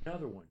over here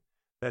another one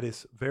that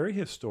is very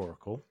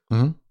historical,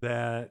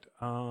 that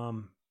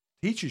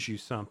teaches you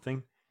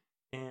something,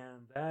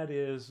 and that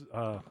is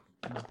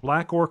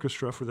Black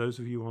Orchestra, for those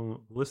of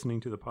you listening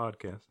to the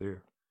podcast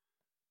there.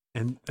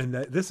 And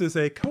this is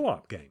a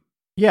co-op game.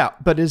 Yeah,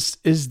 but is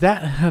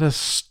that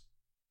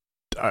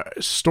a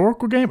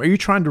historical game? Are you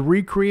trying to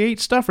recreate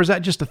stuff, or is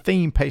that just a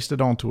theme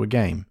pasted onto a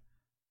game?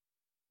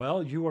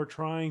 Well, you are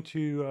trying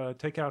to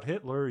take out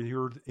Hitler.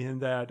 You're in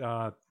that,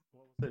 what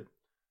was it,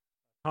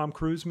 Tom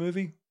Cruise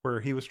movie where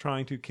he was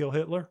trying to kill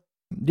Hitler?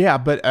 Yeah,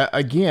 but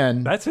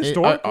again, that's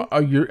historical.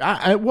 I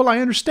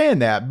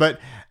understand that, but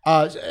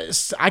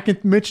I can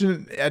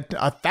mention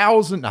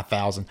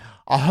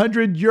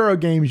 100 Euro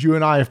games you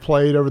and I have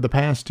played over the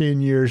past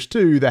 10 years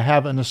too that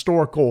have an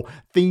historical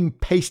theme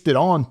pasted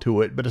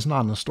onto it, but it's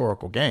not an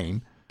historical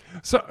game.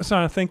 So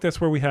I think that's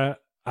where we have.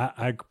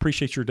 I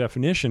appreciate your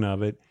definition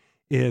of it.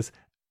 Is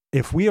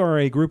if we are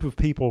a group of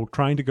people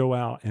trying to go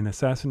out and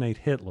assassinate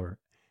Hitler,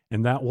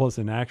 and that was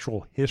an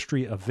actual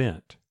history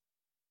event.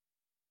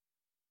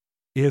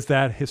 Is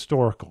that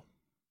historical?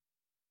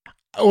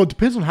 Oh, it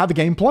depends on how the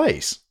game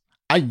plays.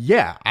 I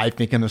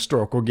think an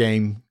historical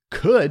game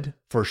could,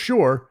 for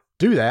sure,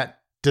 do that.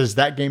 Does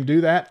that game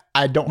do that?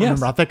 I don't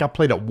remember. I think I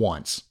played it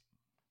once.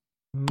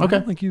 I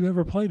don't think you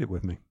ever played it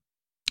with me.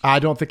 I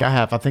don't think I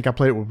have. I think I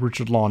played it with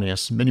Richard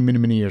Launius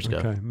many years ago.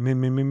 Okay,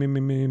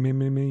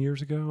 many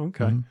years ago.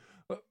 Okay.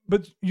 Mm-hmm.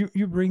 But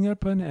you bring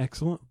up an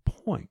excellent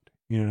point,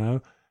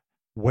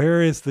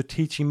 Where is the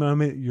teaching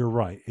moment? You're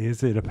right.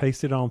 Is it a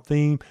pasted on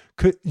theme?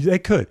 They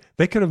could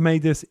have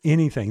made this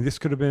anything. This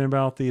could have been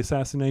about the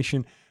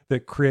assassination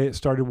that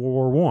started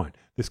World War I.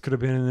 This could have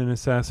been an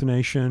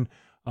assassination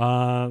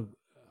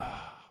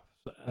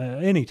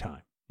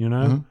anytime,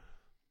 Mm-hmm.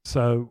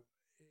 So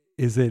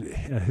is it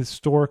a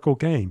historical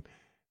game?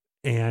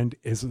 And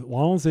as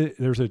long as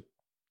there's a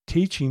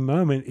teaching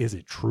moment, is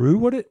it true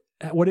what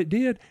it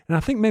did? And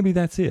I think maybe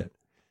that's it.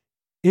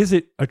 Is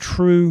it a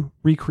true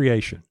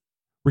recreation?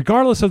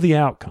 Regardless of the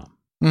outcome.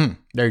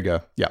 There you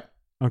go. Yeah.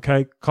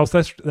 Okay. Because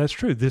that's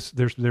true.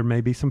 There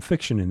may be some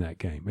fiction in that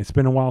game. It's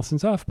been a while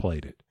since I've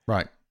played it.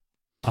 Right.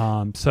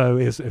 So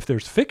if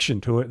there's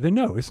fiction to it, then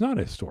no, it's not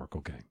a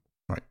historical game.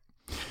 Right.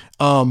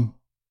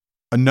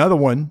 Another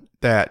one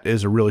that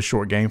is a really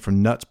short game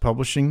from Nuts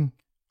Publishing,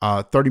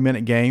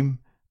 30-minute game,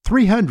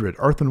 300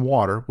 Earth and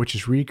Water, which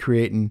is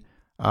recreating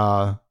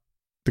the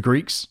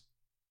Greeks.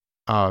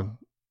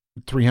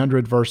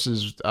 300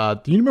 versus,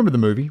 do you remember the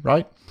movie,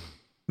 right?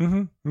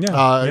 Mm-hmm.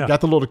 Yeah,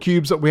 Got the little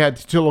cubes that we had,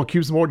 two little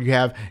cubes on the board. You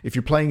have, if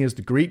you're playing as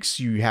the Greeks,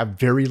 you have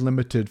very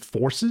limited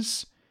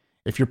forces.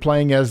 If you're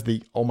playing as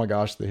the, oh my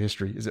gosh, the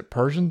history, is it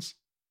Persians?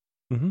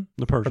 Mm-hmm.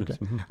 The Persians.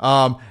 Okay.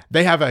 Mm-hmm.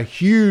 They have a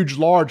huge,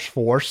 large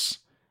force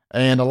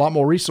and a lot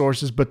more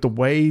resources, but the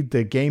way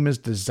the game is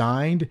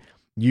designed,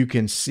 you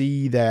can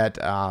see that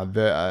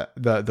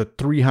the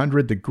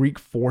 300, the Greek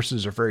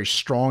forces are very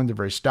strong. They're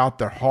very stout.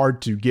 They're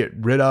hard to get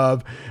rid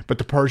of, but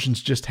the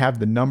Persians just have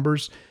the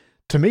numbers.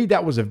 To me,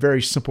 that was a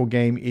very simple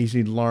game,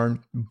 easy to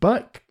learn,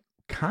 but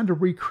kind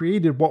of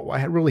recreated what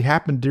had really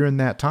happened during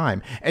that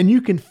time. And you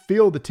can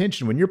feel the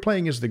tension. When you're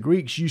playing as the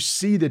Greeks, you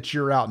see that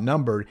you're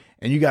outnumbered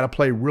and you got to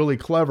play really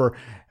clever.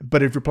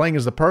 But if you're playing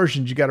as the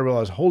Persians, you got to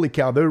realize, holy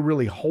cow, they're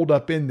really holed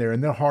up in there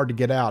and they're hard to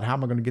get out. How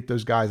am I going to get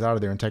those guys out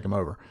of there and take them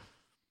over?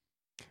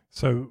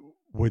 So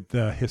with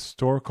the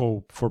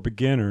historical for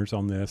beginners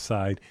on this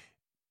side,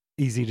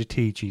 easy to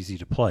teach, easy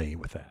to play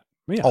with that.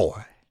 Yeah.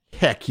 Oh,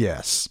 heck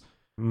yes.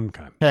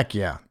 Okay. Heck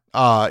yeah.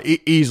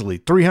 Easily.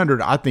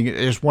 300, I think,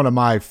 is one of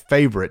my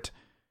favorite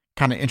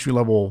kind of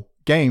entry-level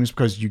games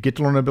because you get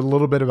to learn a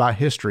little bit about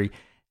history,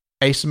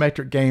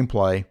 asymmetric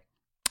gameplay,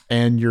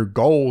 and your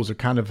goals are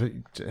kind of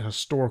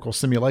historical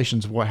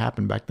simulations of what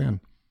happened back then.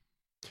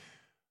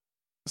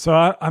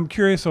 So I'm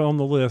curious on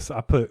the list.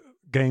 I put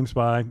games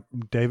by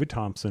David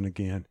Thompson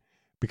again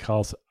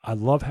because I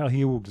love how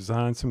he will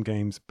design some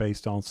games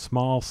based on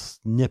small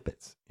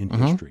snippets in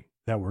history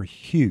that were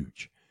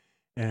huge.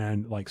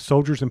 And like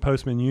Soldiers and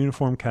Postmen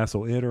Uniform,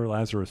 Castle Itter,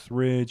 Lazarus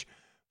Ridge,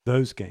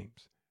 those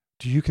games.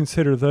 Do you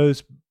consider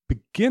those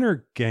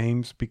beginner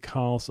games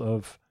because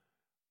of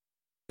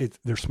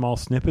they're small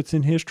snippets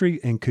in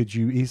history? And could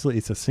you easily,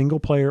 it's a single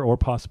player or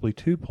possibly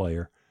two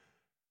player.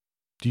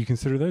 Do you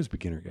consider those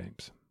beginner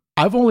games?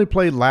 I've only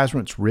played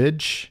Lazarus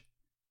Ridge.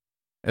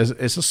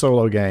 It's a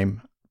solo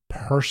game.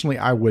 Personally,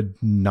 I would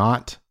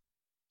not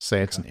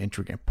say it's an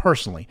entry game.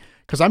 Personally,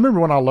 because I remember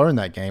when I learned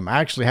that game, I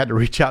actually had to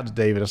reach out to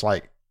David. It's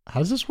like, how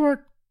does this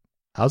work?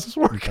 How's this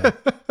work? Okay.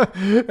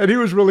 And he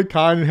was really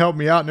kind and helped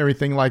me out and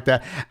everything like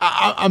that.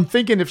 I'm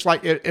thinking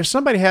if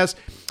somebody has,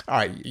 all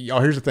right,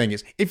 y'all, here's the thing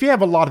is, if you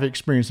have a lot of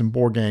experience in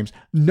board games,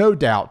 no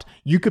doubt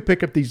you could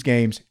pick up these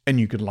games and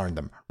you could learn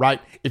them,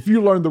 right? If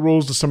you learn the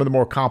rules to some of the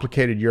more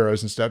complicated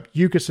Euros and stuff,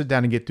 you could sit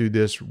down and get through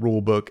this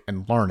rule book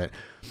and learn it.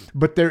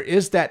 But there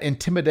is that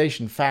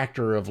intimidation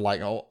factor of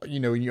like, oh, you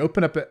know, when you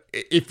open up,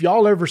 if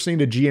y'all ever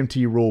seen a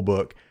GMT rule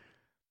book,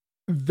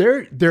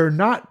 they're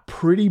not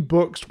pretty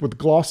books with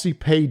glossy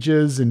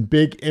pages and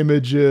big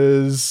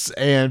images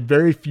and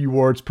very few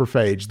words per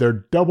page. They're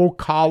double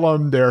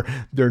column. They're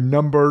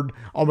numbered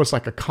almost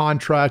like a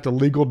contract, a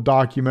legal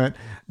document.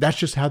 That's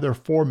just how they're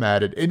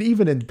formatted. And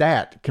even in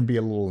that can be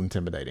a little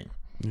intimidating.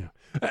 Yeah.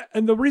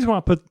 And the reason why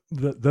I put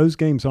those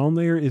games on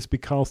there is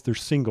because they're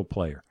single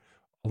player.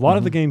 A lot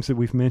of the games that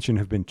we've mentioned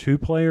have been two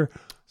player.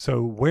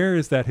 So where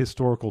is that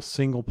historical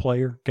single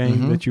player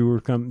game that you were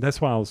coming? That's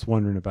why I was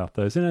wondering about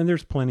those. And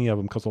there's plenty of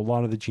them because a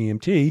lot of the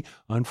GMT,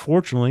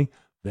 unfortunately,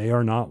 they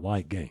are not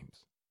light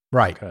games.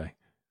 Right. Okay.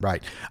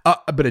 Right.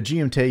 But a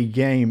GMT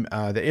game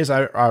that is,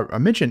 I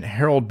mentioned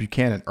Harold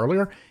Buchanan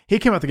earlier. He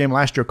came out with a game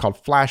last year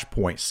called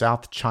Flashpoint,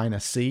 South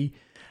China Sea.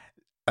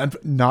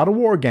 Not a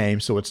war game,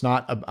 so it's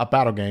not a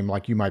battle game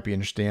like you might be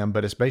interested in,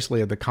 but it's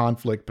basically the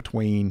conflict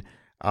between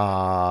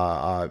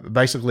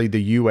basically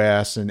the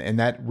U.S. and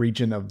that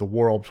region of the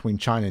world between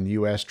China and the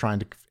U.S. trying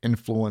to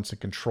influence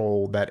and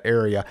control that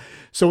area.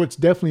 So it's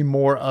definitely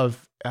more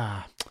of,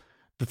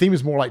 the theme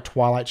is more like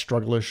Twilight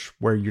Struggle-ish,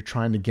 where you're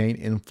trying to gain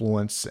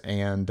influence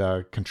and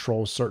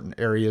control certain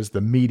areas,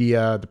 the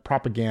media, the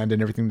propaganda,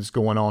 and everything that's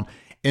going on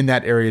in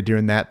that area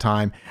during that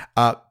time.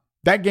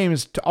 That game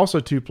is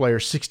also two-player,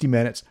 60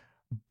 minutes,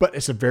 but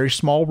it's a very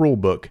small rule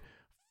book.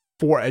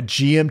 For a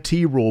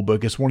GMT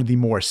rulebook, it's one of the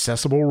more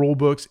accessible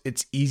rulebooks.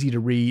 It's easy to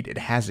read. It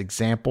has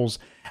examples.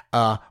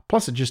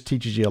 Plus, it just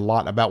teaches you a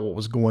lot about what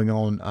was going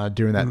on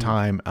during that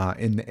time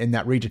in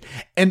that region.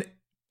 And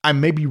I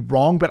may be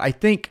wrong, but I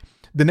think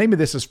the name of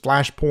this is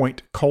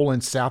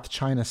Flashpoint: South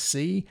China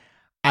Sea.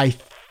 I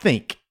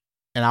think,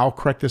 and I'll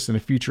correct this in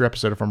a future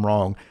episode if I'm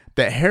wrong,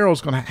 that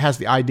Harold's has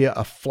the idea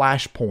of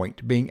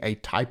Flashpoint being a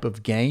type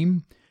of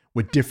game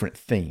with different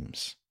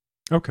themes.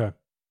 Okay.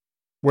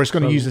 Where it's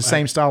going to use the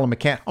same style of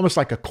mechanic, almost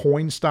like a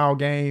coin style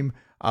game,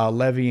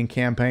 Levy and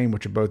Campaign,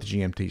 which are both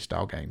GMT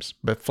style games.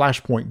 But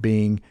Flashpoint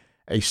being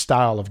a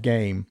style of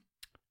game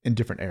in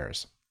different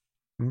eras.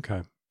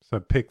 Okay. So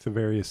pick the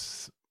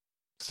various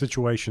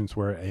situations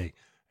where a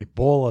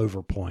boil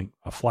over point,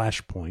 a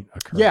flash point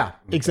occurs. Yeah,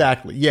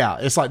 exactly. Yeah.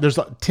 It's like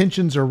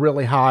tensions are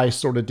really high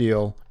sort of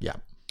deal. Yeah.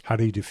 How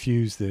do you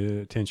diffuse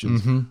the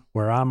tensions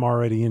where I'm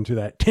already into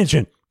that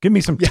tension? Give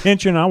me some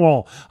tension. I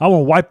want to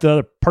wipe the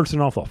other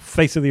person off the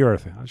face of the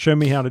earth. Show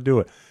me how to do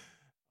it.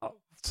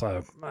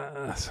 So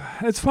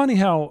it's funny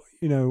how,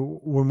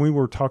 when we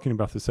were talking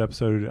about this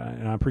episode,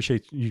 and I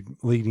appreciate you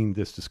leading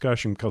this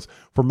discussion, because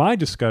for my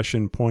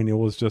discussion point, it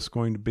was just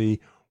going to be,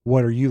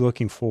 what are you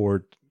looking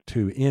forward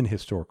to in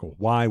historical?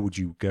 Why would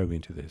you go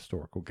into the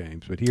historical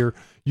games? But here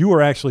you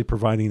are actually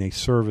providing a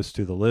service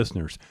to the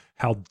listeners.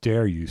 How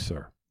dare you,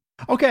 sir?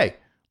 Okay,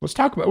 we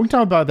can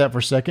talk about that for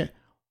a second.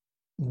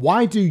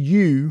 Why do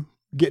you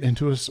get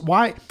into this?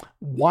 Why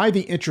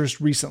the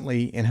interest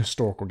recently in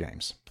historical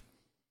games?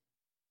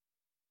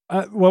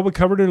 Well, we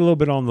covered it a little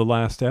bit on the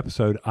last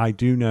episode. I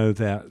do know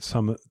that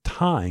some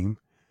time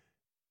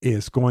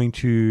is going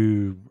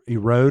to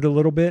erode a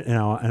little bit,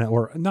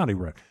 or not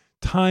erode.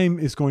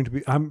 Time's going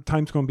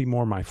to be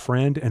more my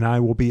friend, and I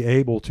will be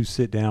able to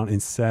sit down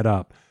and set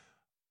up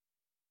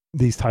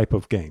these type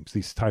of games,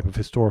 these type of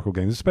historical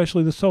games,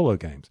 especially the solo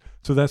games.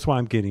 So that's why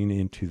I'm getting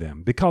into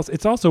them, because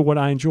it's also what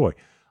I enjoy.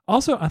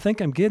 Also, I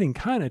think I'm getting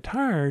kind of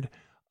tired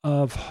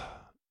of,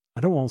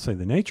 I don't want to say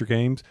the nature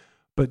games,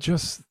 but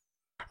just,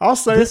 I'll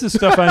say this is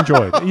stuff I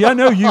enjoy. Yeah, I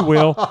know you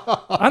will.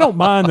 I don't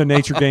mind the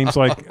nature games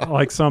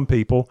like some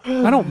people.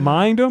 I don't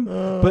mind them,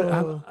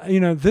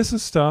 but this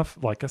is stuff.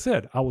 Like I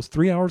said, I was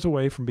 3 hours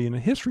away from being a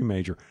history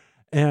major,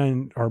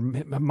 or a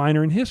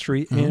minor in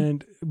history,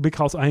 and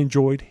because I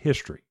enjoyed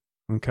history.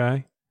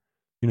 Okay,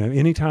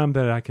 anytime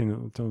that I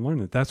can to learn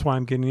it, that's why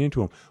I'm getting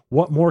into them.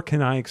 What more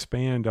can I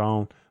expand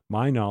on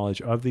my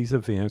knowledge of these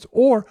events,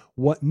 or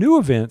what new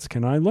events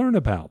can I learn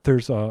about?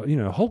 There's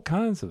whole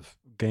kinds of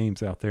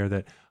games out there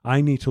that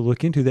I need to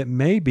look into, that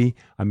maybe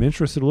I'm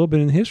interested a little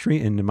bit in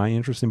history and my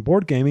interest in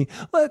board gaming.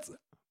 Let's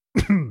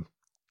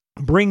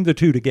bring the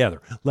two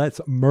together. Let's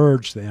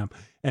merge them,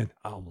 and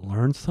I'll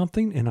learn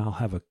something and I'll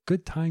have a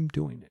good time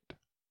doing it.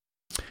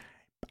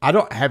 I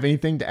don't have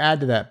anything to add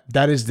to that.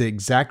 That is the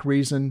exact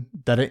reason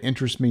that it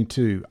interests me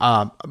too.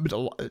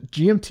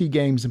 GMT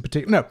games in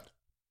particular,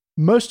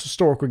 most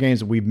historical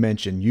games that we've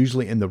mentioned,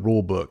 usually in the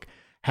rule book,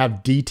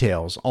 have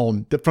details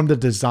from the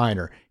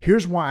designer.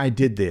 Here's why I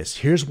did this.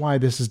 Here's why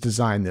this is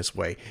designed this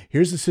way.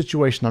 Here's the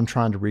situation I'm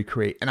trying to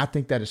recreate. And I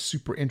think that is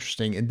super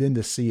interesting. And then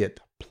to see it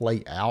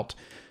play out.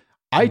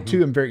 I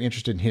too am very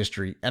interested in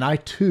history. And I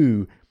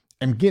too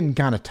am getting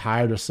kind of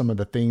tired of some of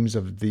the themes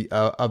of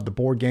the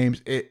board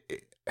games.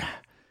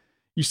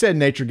 You said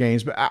nature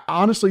games, but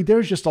honestly,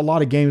 there's just a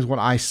lot of games when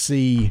I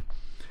see,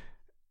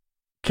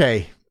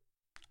 okay,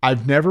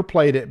 I've never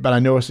played it, but I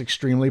know it's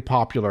extremely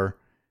popular.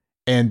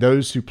 And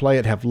those who play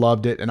it have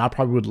loved it, and I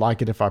probably would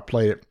like it if I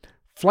played it.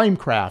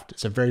 Flamecraft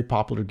is a very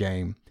popular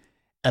game,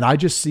 and I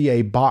just see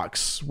a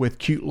box with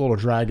cute little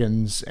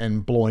dragons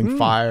and blowing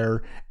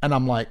fire, and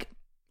I'm like,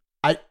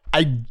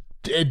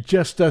 it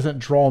just doesn't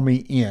draw me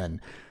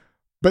in.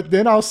 But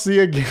then I'll see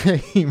a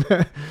game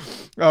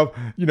of,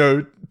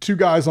 two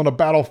guys on a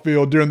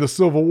battlefield during the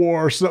Civil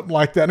War or something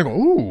like that. And I go,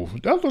 ooh,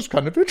 that looks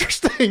kind of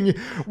interesting.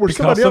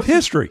 Because of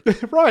history.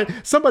 Right.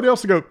 Somebody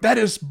else will go, that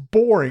is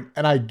boring.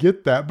 And I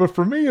get that. But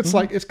for me, it's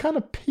like, it's kind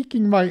of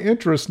piquing my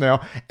interest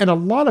now. And a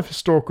lot of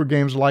historical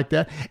games are like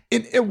that.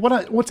 And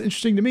what's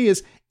interesting to me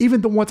is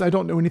even the ones I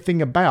don't know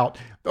anything about.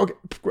 Okay,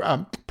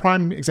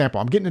 prime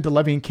example, I'm getting into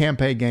Levian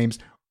campaign games,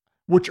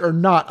 which are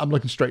not, I'm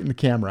looking straight in the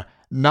camera,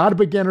 not a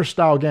beginner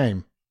style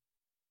game.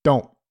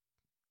 Don't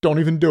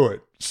even do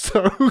it.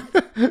 So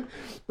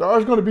there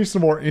are going to be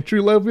some more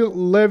entry level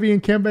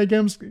Levian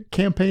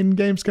campaign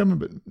games coming,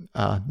 but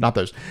not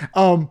those.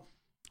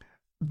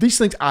 These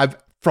things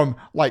from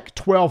like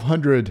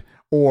 1200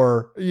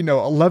 or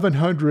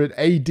 1100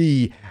 AD.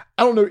 I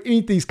don't know any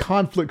of these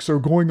conflicts are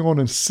going on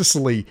in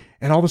Sicily,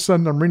 and all of a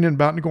sudden I'm reading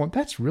about it and going,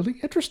 that's really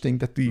interesting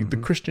that the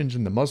Christians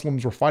and the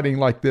Muslims were fighting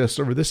like this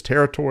over this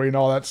territory and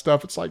all that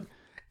stuff. It's like,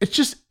 it's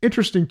just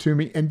interesting to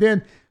me, and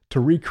then to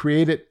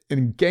recreate it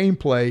in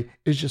gameplay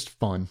is just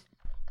fun.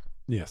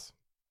 Yes.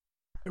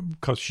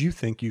 Because you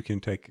think you can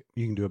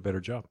do a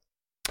better job.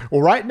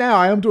 Well, right now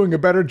I am doing a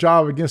better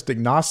job against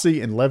Ignacy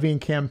in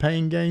Levian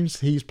campaign games.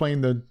 He's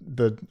playing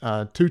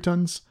the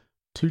Teutons.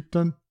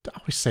 I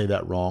always say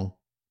that wrong.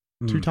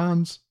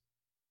 Teutons?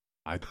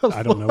 I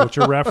don't know what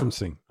you're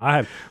referencing. I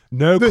have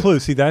no clue.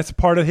 See, that's a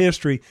part of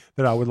history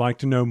that I would like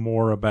to know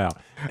more about.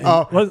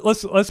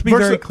 Let's be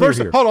very clear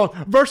here. Hold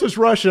on. Versus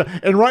Russia.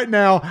 And right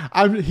now,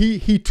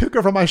 he took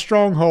over my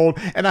stronghold,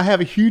 and I have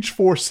a huge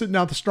force sitting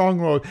out the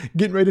stronghold,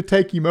 getting ready to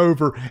take him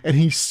over. And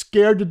he's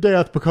scared to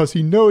death because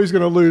he knows he's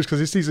going to lose because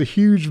he sees a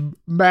huge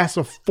mass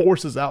of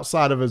forces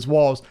outside of his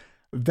walls.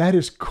 That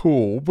is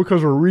cool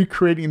because we're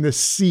recreating the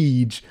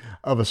siege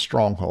of a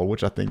stronghold,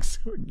 which I think is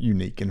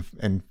unique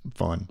and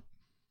fun.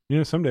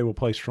 Someday we'll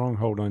play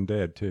Stronghold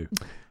Undead too.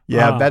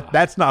 Yeah,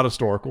 that's not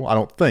historical, I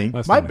don't think.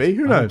 Might be.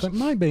 Who knows?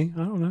 Might be. I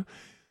don't know.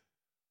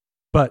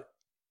 But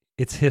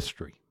it's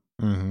history.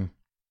 Mm-hmm.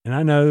 And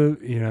I know,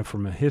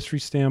 from a history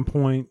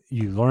standpoint,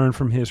 you learn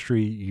from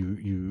history,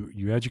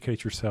 you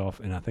educate yourself,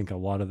 and I think a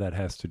lot of that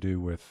has to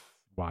do with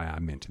why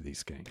I'm into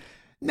these games.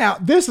 Now,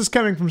 this is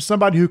coming from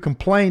somebody who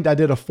complained I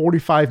did a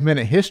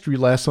 45-minute history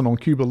lesson on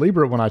Cuba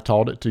Libre when I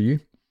taught it to you.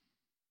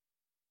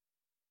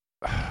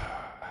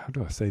 how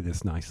do I say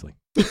this nicely?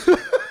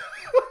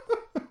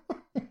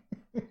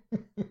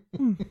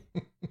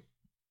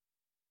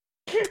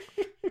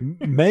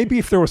 Maybe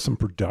if there was some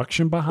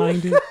production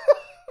behind it,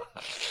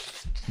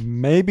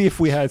 maybe if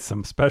we had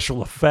some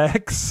special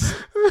effects,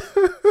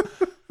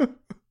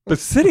 but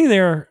sitting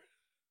there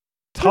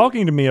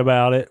talking to me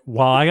about it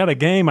while I got a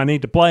game I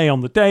need to play on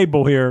the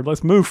table here,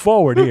 let's move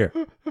forward here.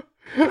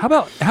 How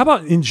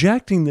about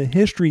injecting the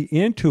history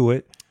into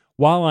it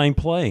while I'm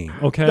playing?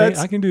 Okay,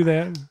 I can do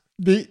that.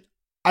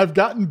 I've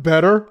gotten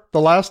better. The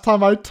last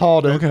time I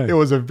taught it, Okay. It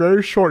was a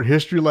very short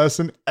history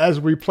lesson. As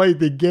we played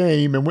the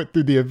game and went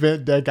through the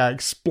event deck, I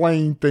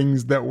explained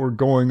things that were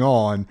going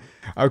on.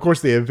 Of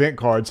course, the event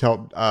cards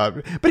helped.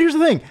 But here's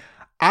the thing.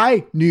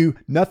 I knew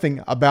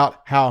nothing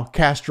about how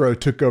Castro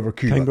took over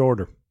Cuba. Came to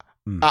order.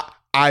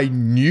 I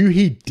knew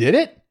he did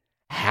it.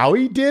 How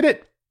he did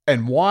it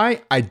and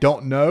why, I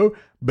don't know.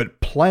 But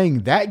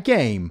playing that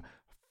game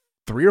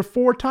 3 or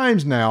 4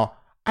 times now,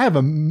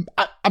 I'm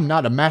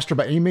not a master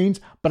by any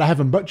means, but I have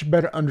a much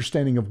better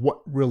understanding of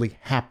what really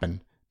happened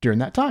during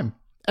that time.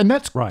 And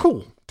that's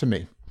cool to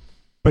me.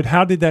 But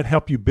how did that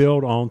help you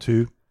build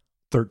onto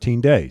 13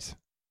 days?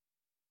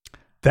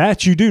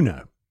 That you do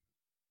know.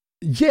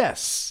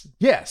 Yes.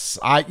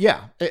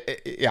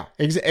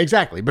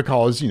 Exactly.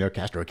 Because,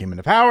 Castro came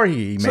into power.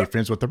 He made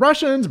friends with the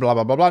Russians, blah,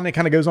 blah, blah, blah. And it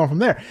kind of goes on from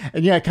there.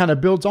 And it kind of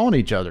builds on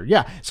each other.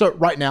 Yeah. So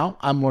right now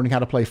I'm learning how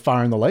to play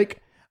Fire in the Lake.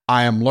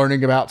 I am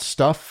learning about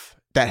stuff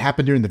that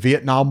happened during the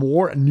Vietnam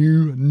War,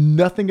 knew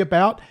nothing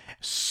about.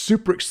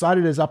 Super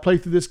excited as I play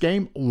through this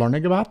game,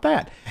 learning about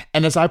that.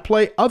 And as I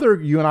play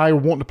you and I are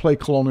wanting to play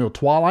Colonial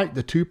Twilight,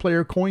 the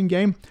 2-player coin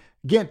game.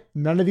 Again,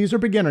 none of these are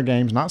beginner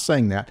games, not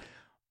saying that.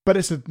 But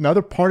it's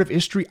another part of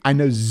history I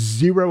know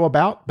zero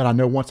about, but I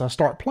know once I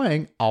start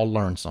playing, I'll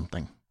learn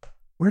something.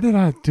 Where did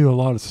I do a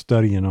lot of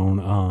studying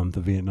on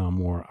the Vietnam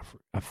War?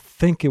 I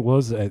think it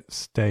was at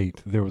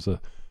State. There was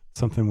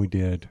something we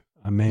did.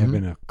 I may have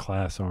been a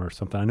class or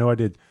something. I know I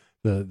did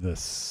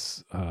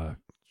the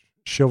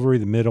chivalry,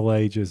 the Middle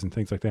Ages, and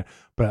things like that.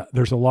 But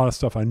there's a lot of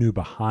stuff I knew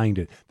behind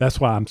it. That's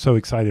why I'm so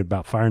excited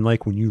about Fire and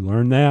Lake. When you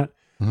learn that,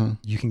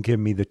 you can give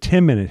me the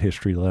 10-minute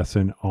history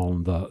lesson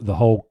on the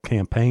whole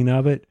campaign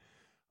of it.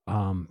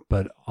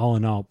 But all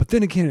in all, but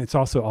then again, it's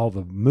also all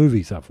the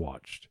movies I've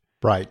watched.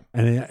 Right.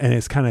 And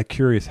it's kind of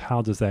curious,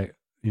 how does that,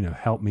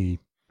 help me?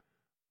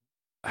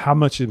 How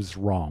much is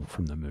wrong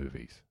from the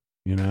movies,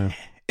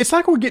 It's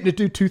like we're getting to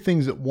do 2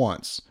 things at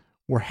once.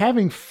 We're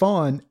having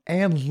fun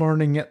and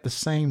learning at the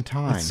same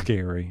time. It's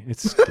scary.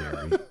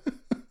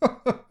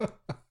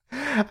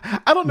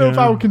 I don't know if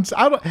I would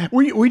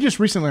we just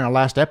recently in our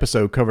last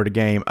episode covered a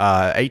game,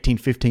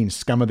 1815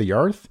 Scum of the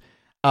Earth,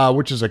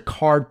 which is a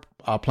card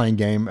playing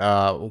game,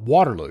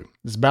 Waterloo.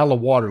 This Battle of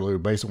Waterloo,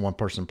 basically one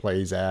person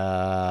plays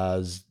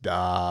as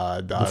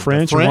the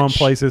French, and one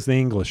plays as the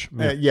English.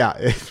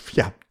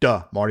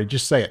 Duh, Marty,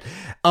 just say it.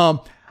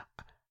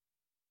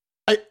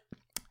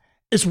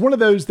 It's one of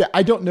those that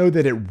I don't know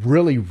that it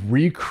really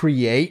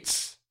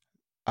recreates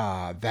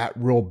that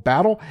real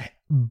battle,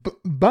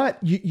 but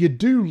you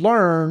do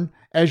learn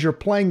as you're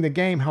playing the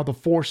game how the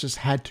forces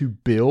had to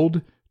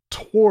build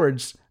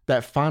towards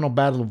that final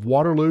Battle of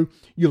Waterloo.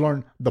 You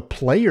learn the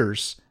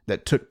players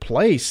that took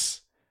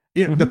place,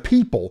 the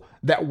people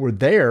that were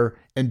there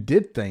and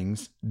did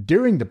things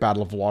during the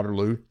Battle of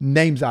Waterloo,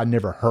 names I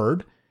never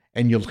heard,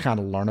 and you'll kind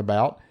of learn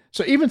about.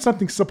 So even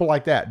something simple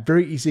like that,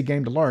 very easy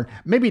game to learn.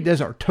 Maybe it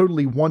doesn't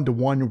totally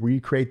one-to-one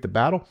recreate the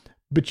battle,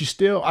 but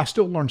I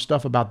still learned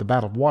stuff about the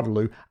Battle of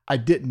Waterloo I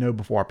didn't know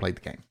before I played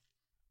the game.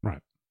 Right.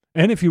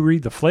 And if you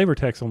read the flavor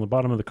text on the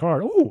bottom of the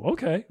card,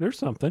 okay, there's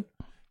something.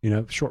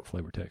 Short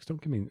flavor text.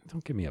 Don't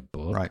give me a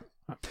book. Right.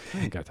 I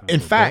ain't got time In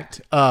for a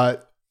fact,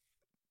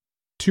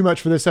 too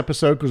much for this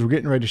episode because we're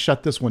getting ready to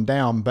shut this one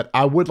down, but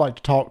I would like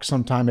to talk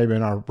sometime maybe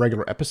in our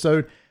regular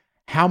episode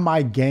how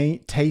my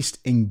taste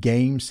in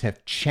games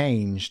have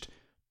changed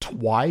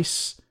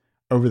twice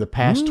over the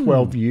past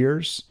 12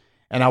 years.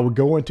 And I would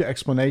go into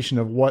explanation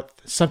of what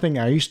something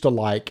I used to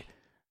like,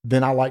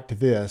 then I liked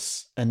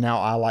this, and now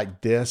I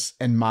like this,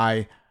 and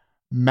my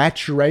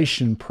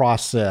maturation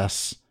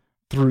process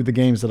through the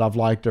games that I've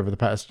liked over the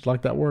past. Do you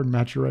like that word,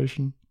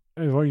 maturation?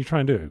 Hey, what are you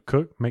trying to do?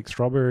 Cook? Make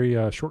strawberry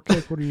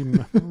shortcake? What are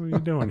you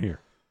doing here?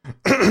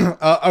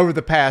 Over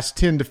the past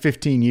 10 to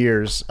 15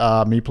 years,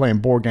 me playing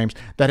board games,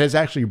 that has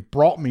actually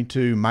brought me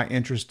to my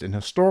interest in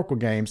historical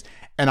games,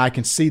 and I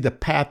can see the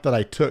path that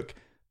I took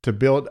to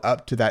build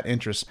up to that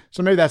interest.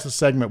 So maybe that's a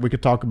segment we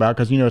could talk about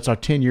because, it's our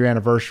 10-year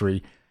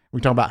anniversary.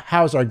 We talk about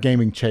how has our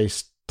gaming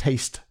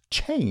taste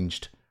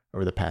changed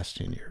over the past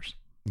 10 years.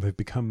 They've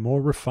become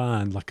more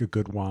refined, like a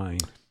good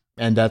wine.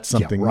 And that's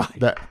something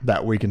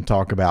that we can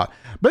talk about.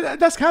 But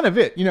that's kind of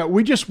it.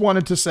 We just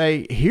wanted to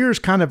say, here's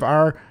kind of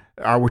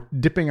we're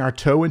dipping our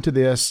toe into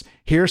this.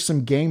 Here's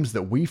some games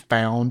that we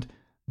found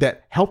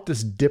that helped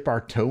us dip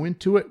our toe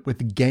into it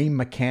with game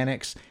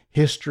mechanics,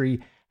 history,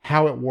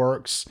 how it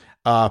works.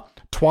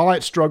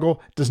 Twilight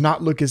Struggle does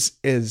not look as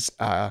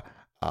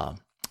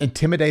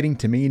intimidating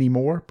to me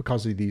anymore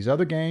because of these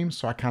other games.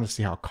 So I kind of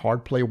see how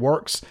card play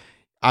works.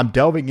 I'm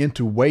delving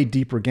into way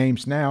deeper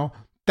games now,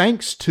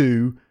 thanks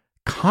to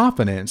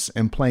confidence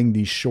in playing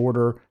these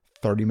shorter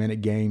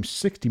 30-minute games,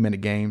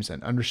 60-minute games,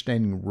 and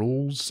understanding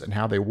rules and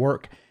how they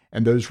work.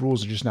 And those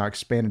rules are just now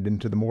expanded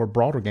into the more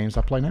broader games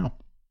I play now.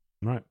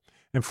 Right.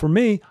 And for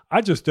me,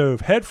 I just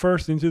dove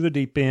headfirst into the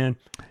deep end.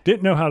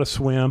 Didn't know how to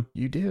swim.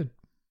 You did.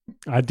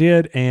 I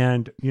did,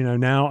 and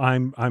now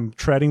I'm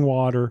treading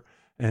water,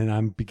 and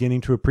I'm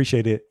beginning to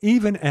appreciate it.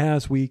 Even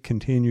as we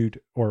continued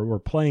or were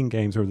playing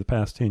games over the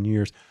past 10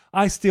 years,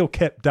 I still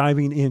kept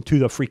diving into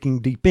the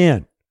freaking deep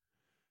end,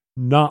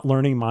 not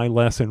learning my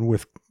lesson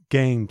with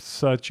games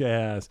such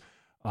as,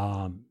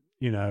 all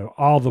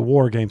the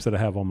war games that I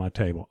have on my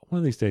table. One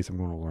of these days I'm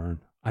going to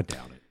learn. I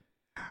doubt it.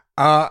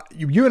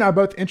 You and I are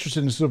both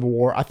interested in Civil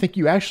War. I think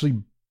you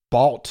actually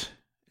bought,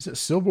 is it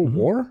Civil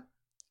War?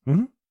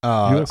 Mm-hmm.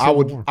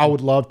 I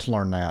would love to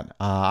learn that.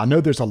 I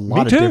know there's a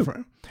lot of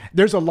different,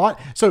 there's a lot.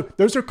 So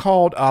those are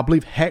called, I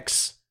believe,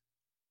 Hex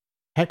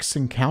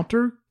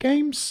Encounter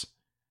games.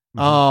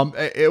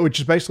 Mm-hmm.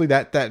 Which is basically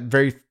that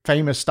very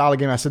famous style of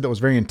game I said that was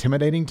very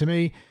intimidating to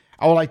me.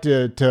 I would like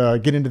to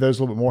get into those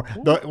a little bit more.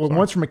 The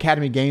ones from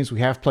Academy Games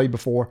we have played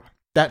before.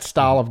 That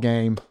style of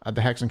game,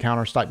 the Hex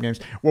Encounters type games,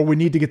 where we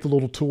need to get the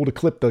little tool to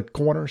clip the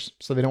corners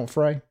so they don't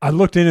fray. I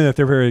looked into that;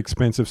 they're very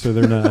expensive, so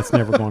that's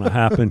never going to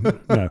happen.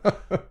 No,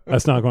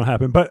 that's not going to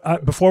happen.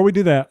 But before we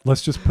do that,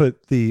 let's just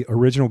put the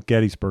original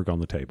Gettysburg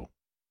on the table.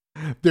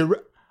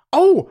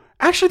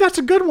 Actually, that's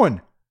a good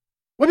one.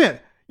 Wait a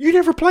minute, you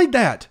never played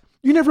that.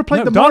 You never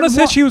played the. Donna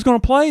said she was going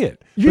to play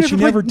it, but she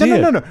never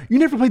did. No. You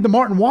never played the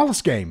Martin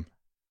Wallace game.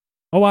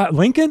 Oh,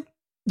 Lincoln?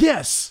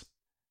 Yes.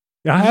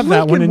 I have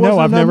that one, and no,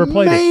 I've never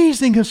played it.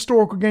 Amazing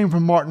historical game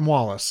from Martin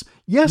Wallace.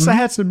 Yes, I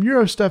had some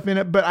Euro stuff in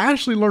it, but I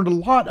actually learned a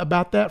lot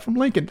about that from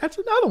Lincoln. That's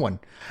another one.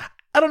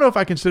 I don't know if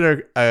I consider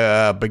it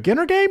a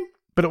beginner game,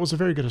 but it was a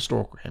very good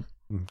historical game.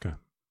 Okay.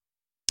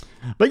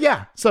 But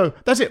yeah, so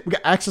that's it. We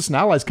got Axis and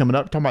Allies coming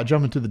up, talking about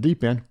jumping to the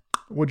deep end.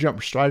 We'll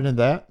jump straight into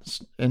that.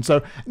 And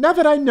so now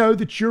that I know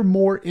that you're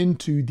more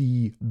into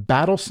the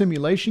battle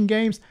simulation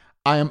games,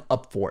 I am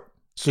up for it.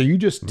 So you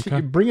just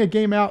bring a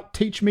game out,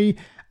 teach me.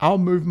 I'll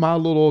move my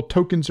little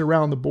tokens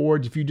around the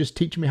board if you just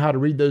teach me how to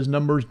read those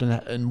numbers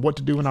and what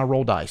to do when I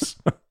roll dice.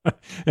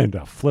 And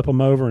flip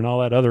them over and all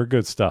that other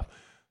good stuff.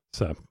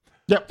 So,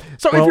 yep.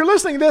 So if you're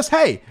listening to this,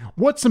 hey,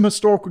 what's some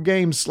historical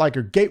games like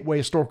or gateway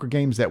historical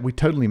games that we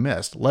totally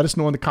missed? Let us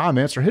know in the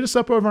comments or hit us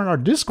up over on our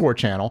Discord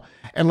channel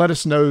and let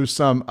us know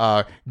some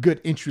good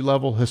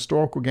entry-level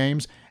historical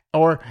games.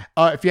 Or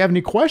if you have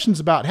any questions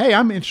about, hey,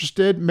 I'm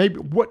interested, maybe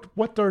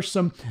what are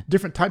some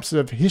different types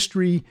of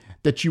history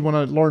that you want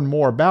to learn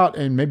more about,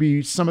 and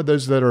maybe some of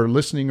those that are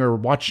listening or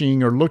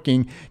watching or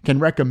looking can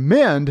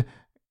recommend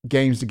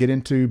games to get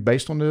into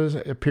based on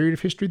a period of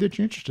history that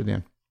you're interested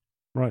in.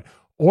 Right.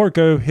 Or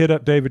go hit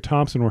up David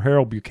Thompson or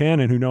Harold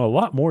Buchanan, who know a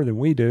lot more than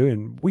we do,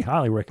 and we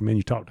highly recommend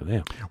you talk to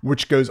them.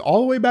 Which goes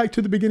all the way back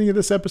to the beginning of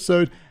this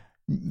episode.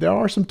 There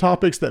are some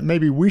topics that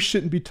maybe we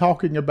shouldn't be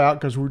talking about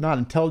because we're not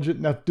intelligent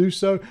enough to do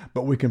so,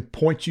 but we can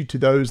point you to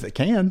those that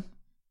can.